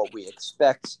happen, what we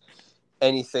expect.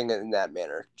 anything in that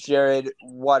manner. Jared,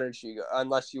 why don't you go?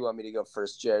 Unless you want me to go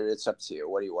first, Jared, it's up to you.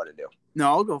 What do you want to do? No,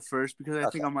 I'll go first because I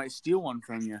think I might steal one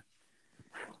from you.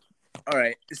 All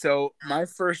right, so my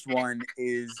first one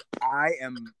is I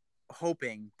am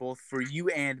hoping, both for you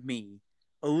and me,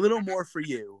 a little more for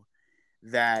you,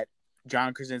 that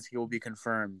John Krasinski will be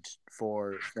confirmed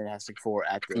for Fantastic Four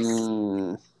at this.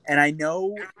 And I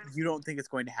know you don't think it's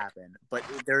going to happen, but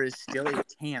there is still a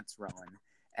chance, Rowan,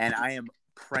 and I am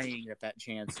praying that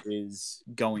chance is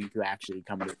going to actually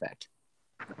come into effect.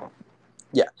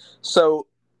 Yeah, so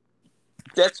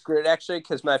that's great, actually,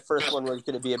 because my first one was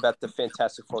going to be about the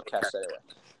Fantastic Four cast anyway.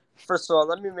 First of all,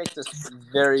 let me make this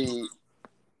very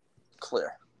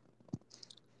clear.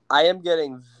 I am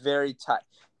getting very tired,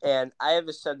 and I have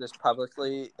said this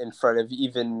publicly in front of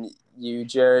even you,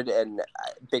 Jared,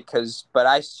 but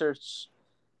I search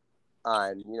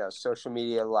on social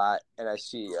media a lot, and I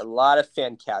see a lot of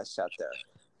fan casts out there.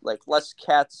 Like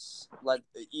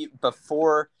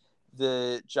before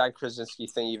the John Krasinski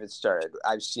thing even started,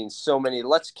 I've seen so many.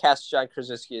 Let's cast John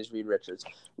Krasinski as Reed Richards.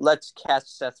 Let's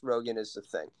cast Seth Rogen as the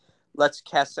Thing. Let's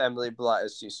cast Emily Blunt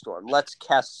as Sue Storm. Let's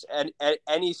cast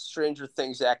any Stranger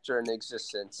Things actor in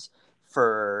existence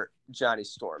for Johnny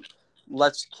Storm.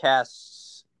 Let's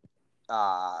cast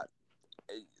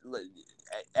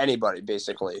anybody,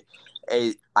 basically.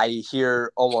 I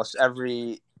hear almost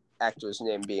every actor's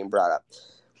name being brought up.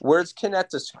 Words cannot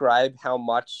describe how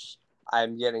much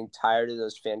I'm getting tired of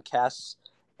those fan casts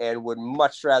and would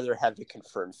much rather have a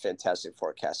confirmed Fantastic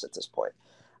Four cast at this point.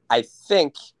 I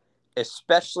think,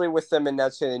 especially with them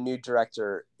announcing a new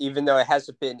director, even though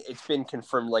it's been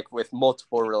confirmed like with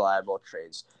multiple reliable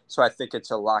trades. So I think it's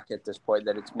a lock at this point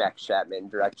that it's Max Chapman,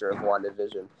 director of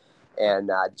WandaVision, and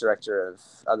director of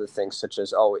other things such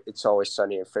as It's Always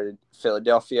Sunny in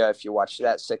Philadelphia, if you watch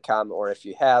that sitcom, or if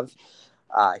you have.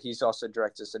 He's also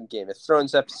directed some Game of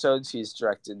Thrones episodes. He's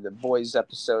directed The Boys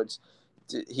episodes.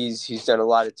 He's done a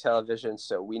lot of television,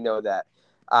 so we know that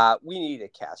we need a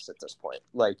cast at this point.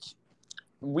 Like,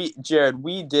 Jared,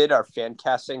 we did our fan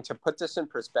casting. To put this in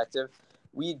perspective,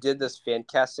 we did this fan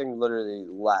casting literally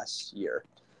last year.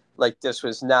 Like, this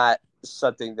was not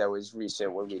something that was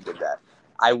recent when we did that.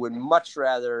 I would much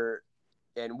rather,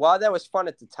 and while that was fun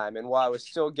at the time, and while I was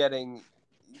still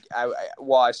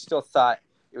while I still thought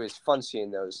it was fun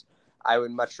seeing those, I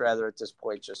would much rather at this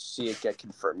point just see it get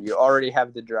confirmed. You already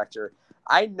have the director.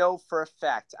 I know for a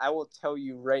fact, I will tell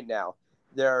you right now,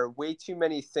 there are way too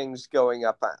many things going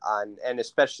up on and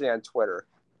especially on Twitter.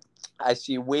 I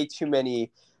see way too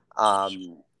many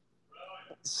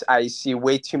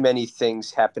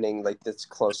things happening like that's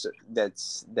closer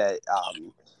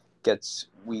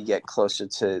we get closer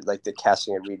to like the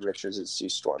casting of Reed Richards and Sue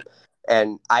Storm.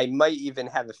 And I might even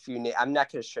have a few names. I'm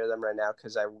not going to share them right now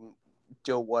because I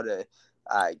don't want to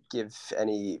give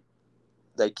any,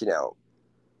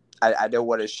 I don't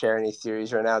want to share any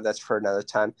theories right now. That's for another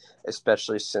time,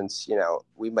 especially since,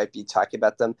 we might be talking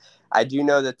about them. I do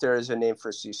know that there is a name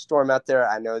for Sue Storm out there.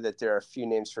 I know that there are a few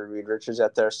names for Reed Richards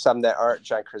out there, some that aren't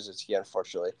John Krasinski,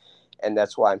 unfortunately. And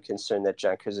that's why I'm concerned that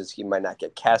John Krasinski might not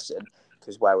get casted,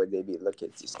 because why would they be looking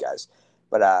at these guys?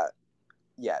 But,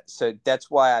 yeah, so that's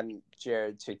why I'm,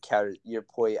 Jared, to counter your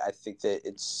point. I think that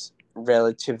it's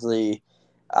relatively,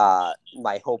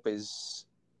 my hope is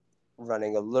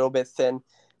running a little bit thin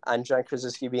on John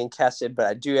Krasinski being casted, but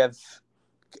I do have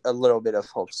a little bit of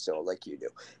hope still, like you do.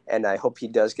 And I hope he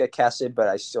does get casted, but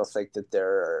I still think that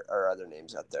there are other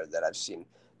names out there that I've seen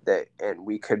and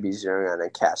we could be zeroing on a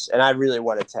cast. And I really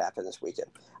want it to happen this weekend.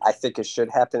 I think it should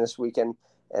happen this weekend.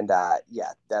 And,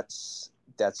 yeah, that's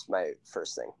my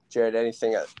first thing. Jared,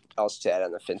 anything else to add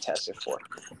on the Fantastic Four?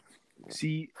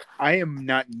 See, I am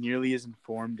not nearly as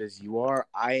informed as you are.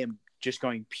 I am just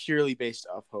going purely based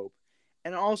off hope.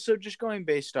 And also just going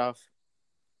based off,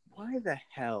 why the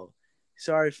hell,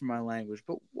 sorry for my language,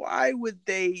 but why would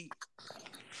they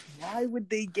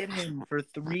get him for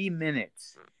 3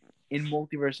 minutes in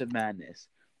Multiverse of Madness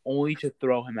only to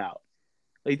throw him out?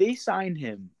 Like, they signed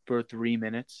him for 3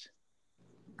 minutes.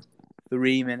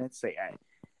 3 minutes? Like,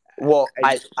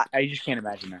 I just can't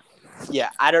imagine that. Yeah,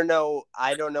 I don't know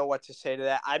what to say to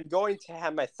that. I'm going to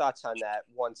have my thoughts on that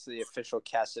once the official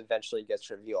cast eventually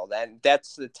gets revealed, and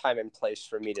that's the time and place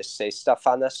for me to say stuff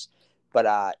on this.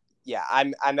 But yeah,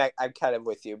 I'm kind of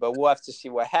with you, but we'll have to see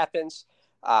what happens.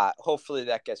 Hopefully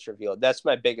that gets revealed. That's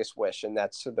my biggest wish, and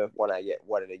that's the one I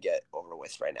wanted to get over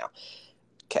with right now.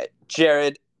 Okay,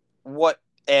 Jared,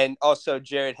 and also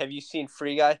Jared, have you seen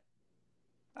Free Guy?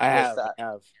 I have.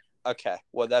 Okay,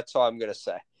 well that's all I'm gonna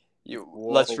say.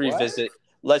 Let's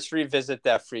revisit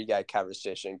that Free Guy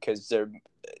conversation, because there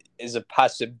is a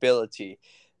possibility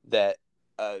that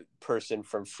a person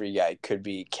from Free Guy could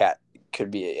be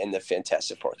in the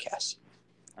Fantastic Four cast.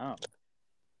 Oh.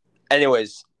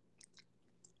 Anyways,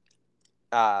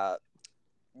 yeah,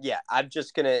 I'm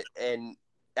just gonna, and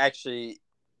actually,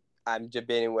 I'm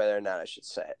debating whether or not I should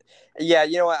say it. Yeah,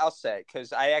 you know what? I'll say it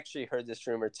because I actually heard this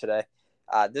rumor today.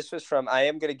 This was from. I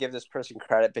am going to give this person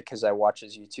credit because I watch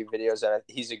his YouTube videos, and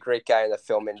he's a great guy in the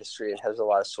film industry and has a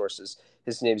lot of sources.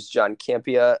 His name's John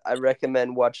Campea. I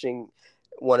recommend watching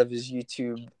one of his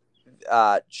YouTube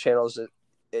channels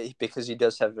because he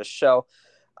does have a show.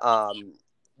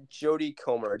 Jodie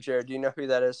Comer. Jared, do you know who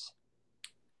that is?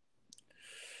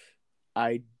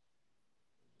 Wait.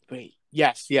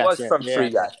 Yes. She was from Free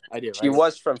Guy. I do. She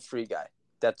was from Free Guy.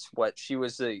 That's what she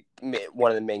was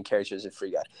one of the main characters in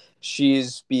Free Guy.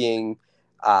 She's being,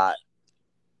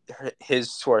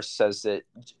 his source says that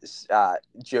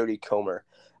Jodie Comer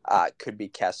could be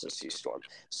cast as Sue Storm.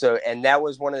 So, and that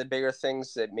was one of the bigger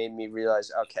things that made me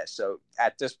realize, okay, so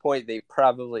at this point they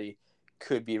probably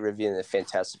could be revealing the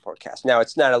Fantastic Four cast. Now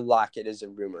it's not a lock; it is a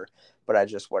rumor, but I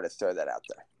just want to throw that out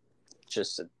there,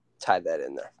 just to tie that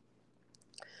in there.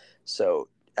 So,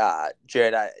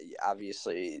 Jared,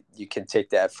 obviously you can take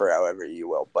that for however you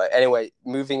will. But anyway,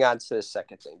 moving on to the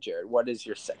second thing, Jared, what is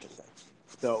your second thing?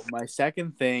 So my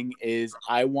second thing is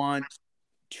I want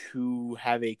to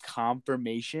have a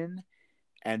confirmation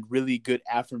and really good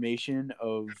affirmation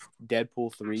of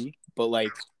Deadpool 3, but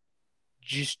like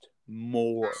just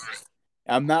more.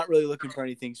 I'm not really looking for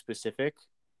anything specific.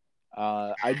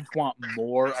 I just want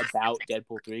more about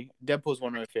Deadpool 3. Deadpool is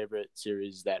one of my favorite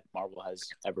series that Marvel has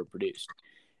ever produced.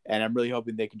 And I'm really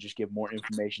hoping they can just give more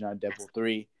information on Deadpool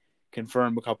 3,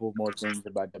 confirm a couple of more things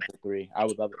about Deadpool 3. I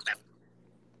would love it.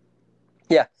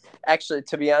 Yeah, actually,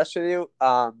 to be honest with you,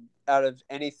 out of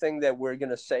anything that we're going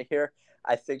to say here,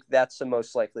 I think that's the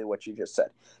most likely what you just said.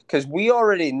 Because we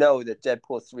already know that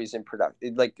Deadpool 3 is in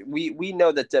production. Like, we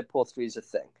know that Deadpool 3 is a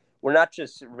thing. We're not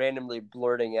just randomly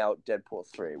blurting out Deadpool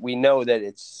 3. We know that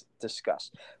it's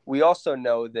discussed. We also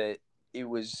know that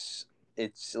it's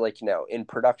like, in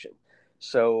production.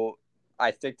 So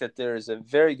I think that there's a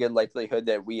very good likelihood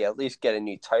that we at least get a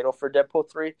new title for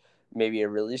Deadpool 3, maybe a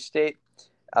release date.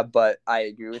 But I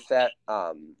agree with that.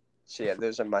 So yeah,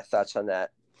 those are my thoughts on that.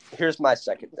 Here's my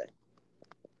second thing.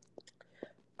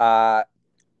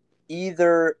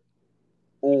 Either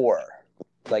or.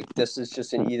 Like, this is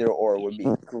just an either or would be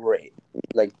great.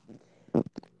 Like,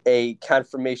 a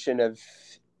confirmation of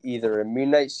either a Moon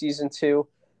Knight Season 2,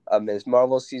 a Ms.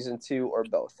 Marvel Season 2, or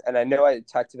both. And I know I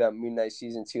talked about Moon Knight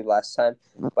Season 2 last time,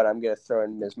 but I'm going to throw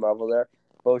in Ms. Marvel there.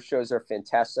 Both shows are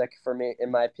fantastic for me, in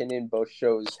my opinion. Both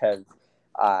shows have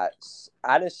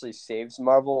honestly saves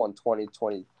Marvel in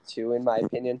 2022, in my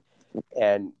opinion.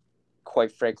 And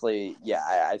quite frankly, yeah,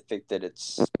 I think that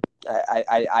it's...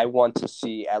 I want to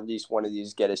see at least one of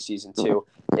these get a Season 2,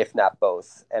 if not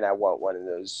both. And I want one of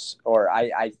those, or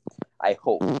I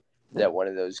hope that one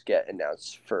of those get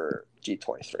announced for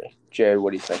G23. Jared,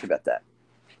 what do you think about that?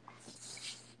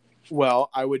 Well,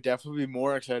 I would definitely be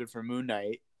more excited for Moon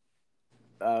Knight.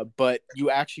 But you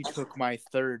actually took my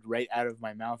third right out of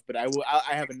my mouth. But I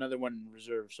have another one in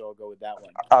reserve, so I'll go with that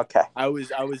one. Okay. I was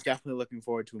definitely looking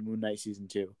forward to a Moon Knight Season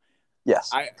 2.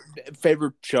 Yes.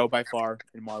 Favorite show by far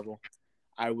in Marvel.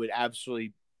 I would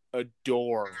absolutely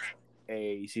adore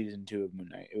a Season 2 of Moon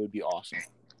Knight. It would be awesome.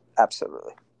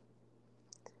 Absolutely.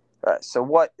 All right. So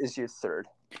what is your third?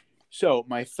 So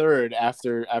my third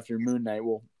after Moon Knight,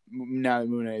 well, now that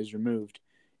Moon Knight is removed,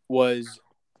 it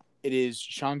is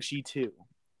Shang-Chi 2,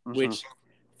 which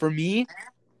for me,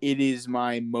 it is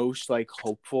my most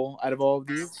hopeful out of all of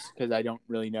these because I don't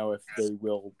really know if they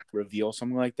will reveal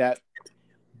something like that.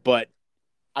 But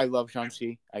I love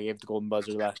Shang-Chi. I gave the Golden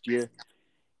Buzzer last year.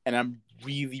 And I'm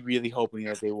really, really hoping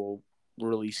that they will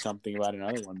release something about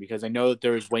another one because I know that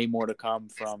there is way more to come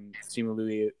from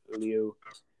Simu Liu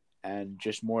and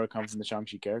just more to come from the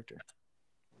Shang-Chi character.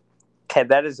 Okay,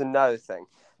 that is another thing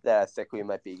that I think we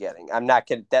might be getting.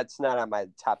 That's not on my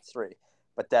top 3,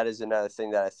 but that is another thing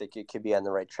that I think it could be on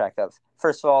the right track of.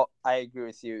 First of all, I agree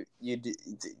with you.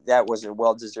 That was a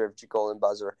well-deserved Golden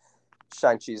Buzzer.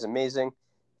 Shang-Chi is amazing.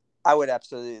 I would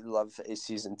absolutely love a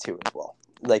Season 2 as well.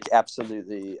 Like,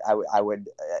 absolutely, I would.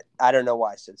 I don't know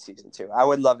why I said Season 2. I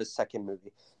would love a second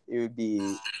movie. It would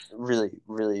be really,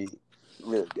 really,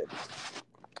 really good.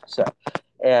 So,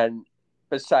 and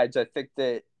besides, I think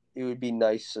that it would be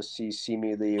nice to see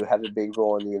Simu Liu have a big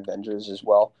role in the Avengers as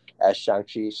well as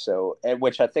Shang-Chi. So, and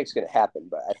which I think is going to happen,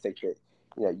 but I think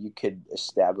that you could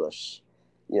establish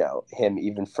him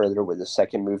even further with the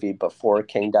second movie before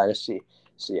Kang Dynasty.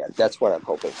 So yeah, that's what I'm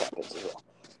hoping happens as well.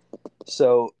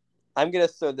 So I'm going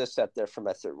to throw this out there for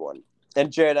my third one.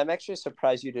 And Jared, I'm actually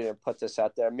surprised you didn't put this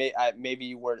out there. Maybe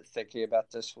you weren't thinking about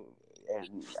this,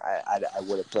 and I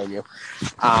wouldn't blame you.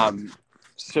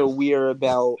 So we are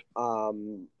about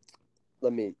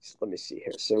let me see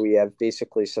here. So we have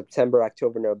basically September,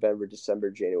 October, November, December,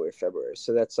 January, February.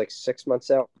 So that's like 6 months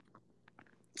out.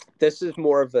 This is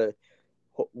more of a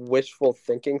wishful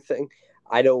thinking thing.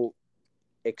 I don't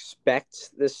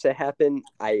expect this to happen.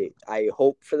 I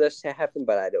hope for this to happen,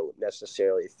 but I don't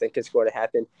necessarily think it's going to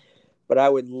happen. But I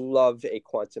would love a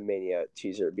Quantumania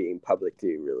teaser being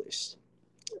publicly released.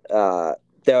 That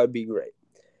would be great.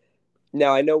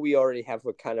 Now, I know we already have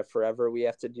Wakanda Forever we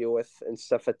have to deal with and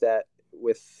stuff like that,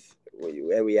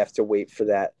 and we have to wait for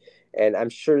that. And I'm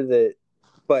sure that,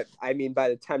 but I mean, by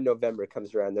the time November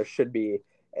comes around, there should be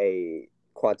a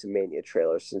Quantumania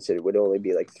trailer, since it would only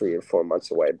be like 3 or 4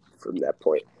 months away from that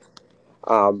point.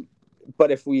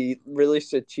 But if we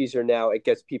release a teaser now, it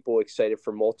gets people excited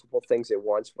for multiple things at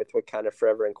once with Wakanda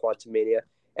Forever and Quantumania.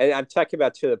 And I'm talking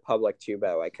about to the public too,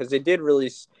 by the way, because they did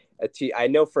release I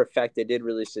know for a fact they did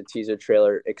release a teaser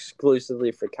trailer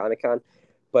exclusively for Comic-Con.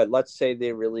 But let's say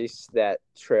they release that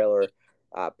trailer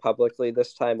publicly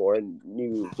this time, or a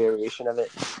new variation of it.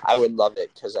 I would love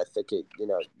it, because I think it,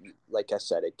 like I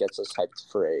said, it gets us hyped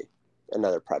for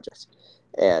another project,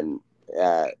 and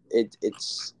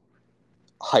it's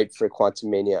hype for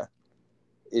Quantumania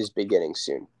is beginning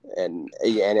soon, and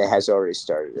it has already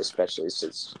started, especially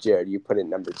since, Jared, you put it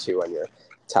number 2 on your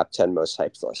top 10 most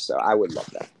hyped list. So I would love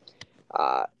that.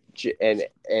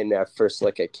 And first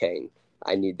look at Kang,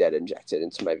 I need that injected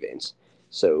into my veins.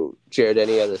 So, Jared,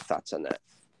 any other thoughts on that?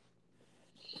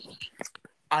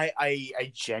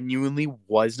 I genuinely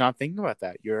was not thinking about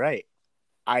that. You're right.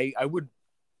 I would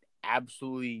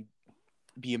absolutely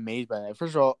be amazed by that.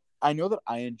 First of all, I know that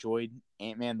I enjoyed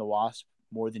Ant-Man the Wasp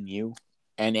more than you,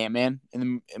 and Ant-Man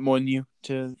more than you.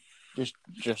 To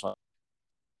just like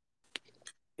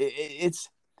it's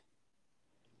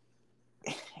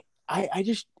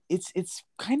it's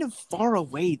kind of far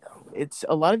away though. It's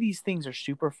a lot of these things are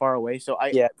super far away. So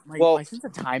my sense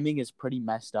of timing is pretty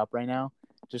messed up right now.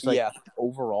 Just like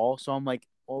overall. So I'm like,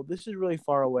 well, this is really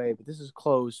far away, but this is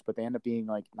close. But they end up being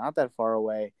like not that far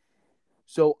away.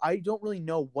 So I don't really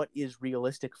know what is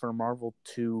realistic for Marvel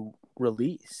to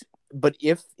release. But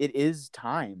if it is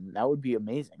time, that would be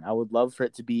amazing. I would love for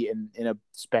it to be in a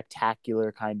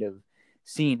spectacular kind of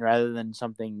scene rather than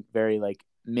something very like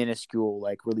minuscule,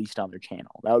 like released on their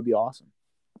channel. That would be awesome.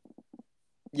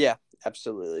 Yeah,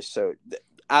 absolutely. So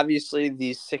obviously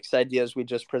these 6 ideas we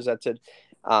just presented,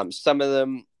 some of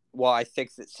them, well, I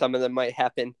think that some of them might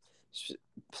happen.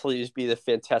 Please be the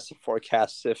Fantastic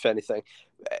Forecast, if anything.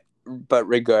 But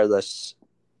regardless,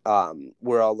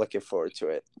 we're all looking forward to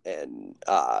it, and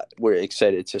we're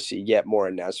excited to see yet more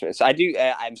announcements.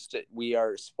 We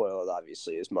are spoiled,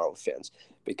 obviously, as Marvel fans,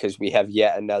 because we have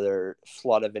yet another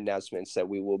flood of announcements that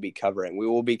we will be covering. We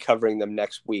will be covering them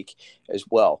next week as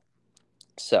well.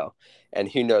 So, and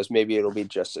who knows, maybe it'll be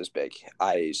just as big.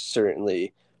 I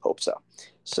certainly hope so.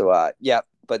 So,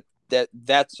 but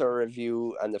that's our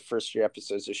review on the first 3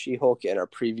 episodes of She-Hulk and our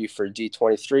preview for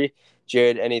D23.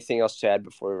 Jared, anything else to add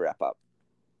before we wrap up?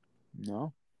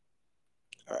 No.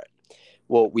 All right.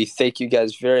 Well, we thank you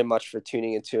guys very much for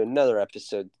tuning into another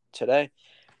episode today.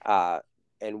 And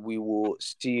we will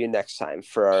see you next time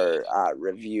for our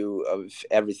review of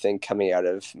everything coming out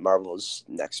of Marvel's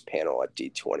next panel at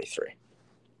D23.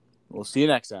 We'll see you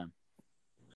next time.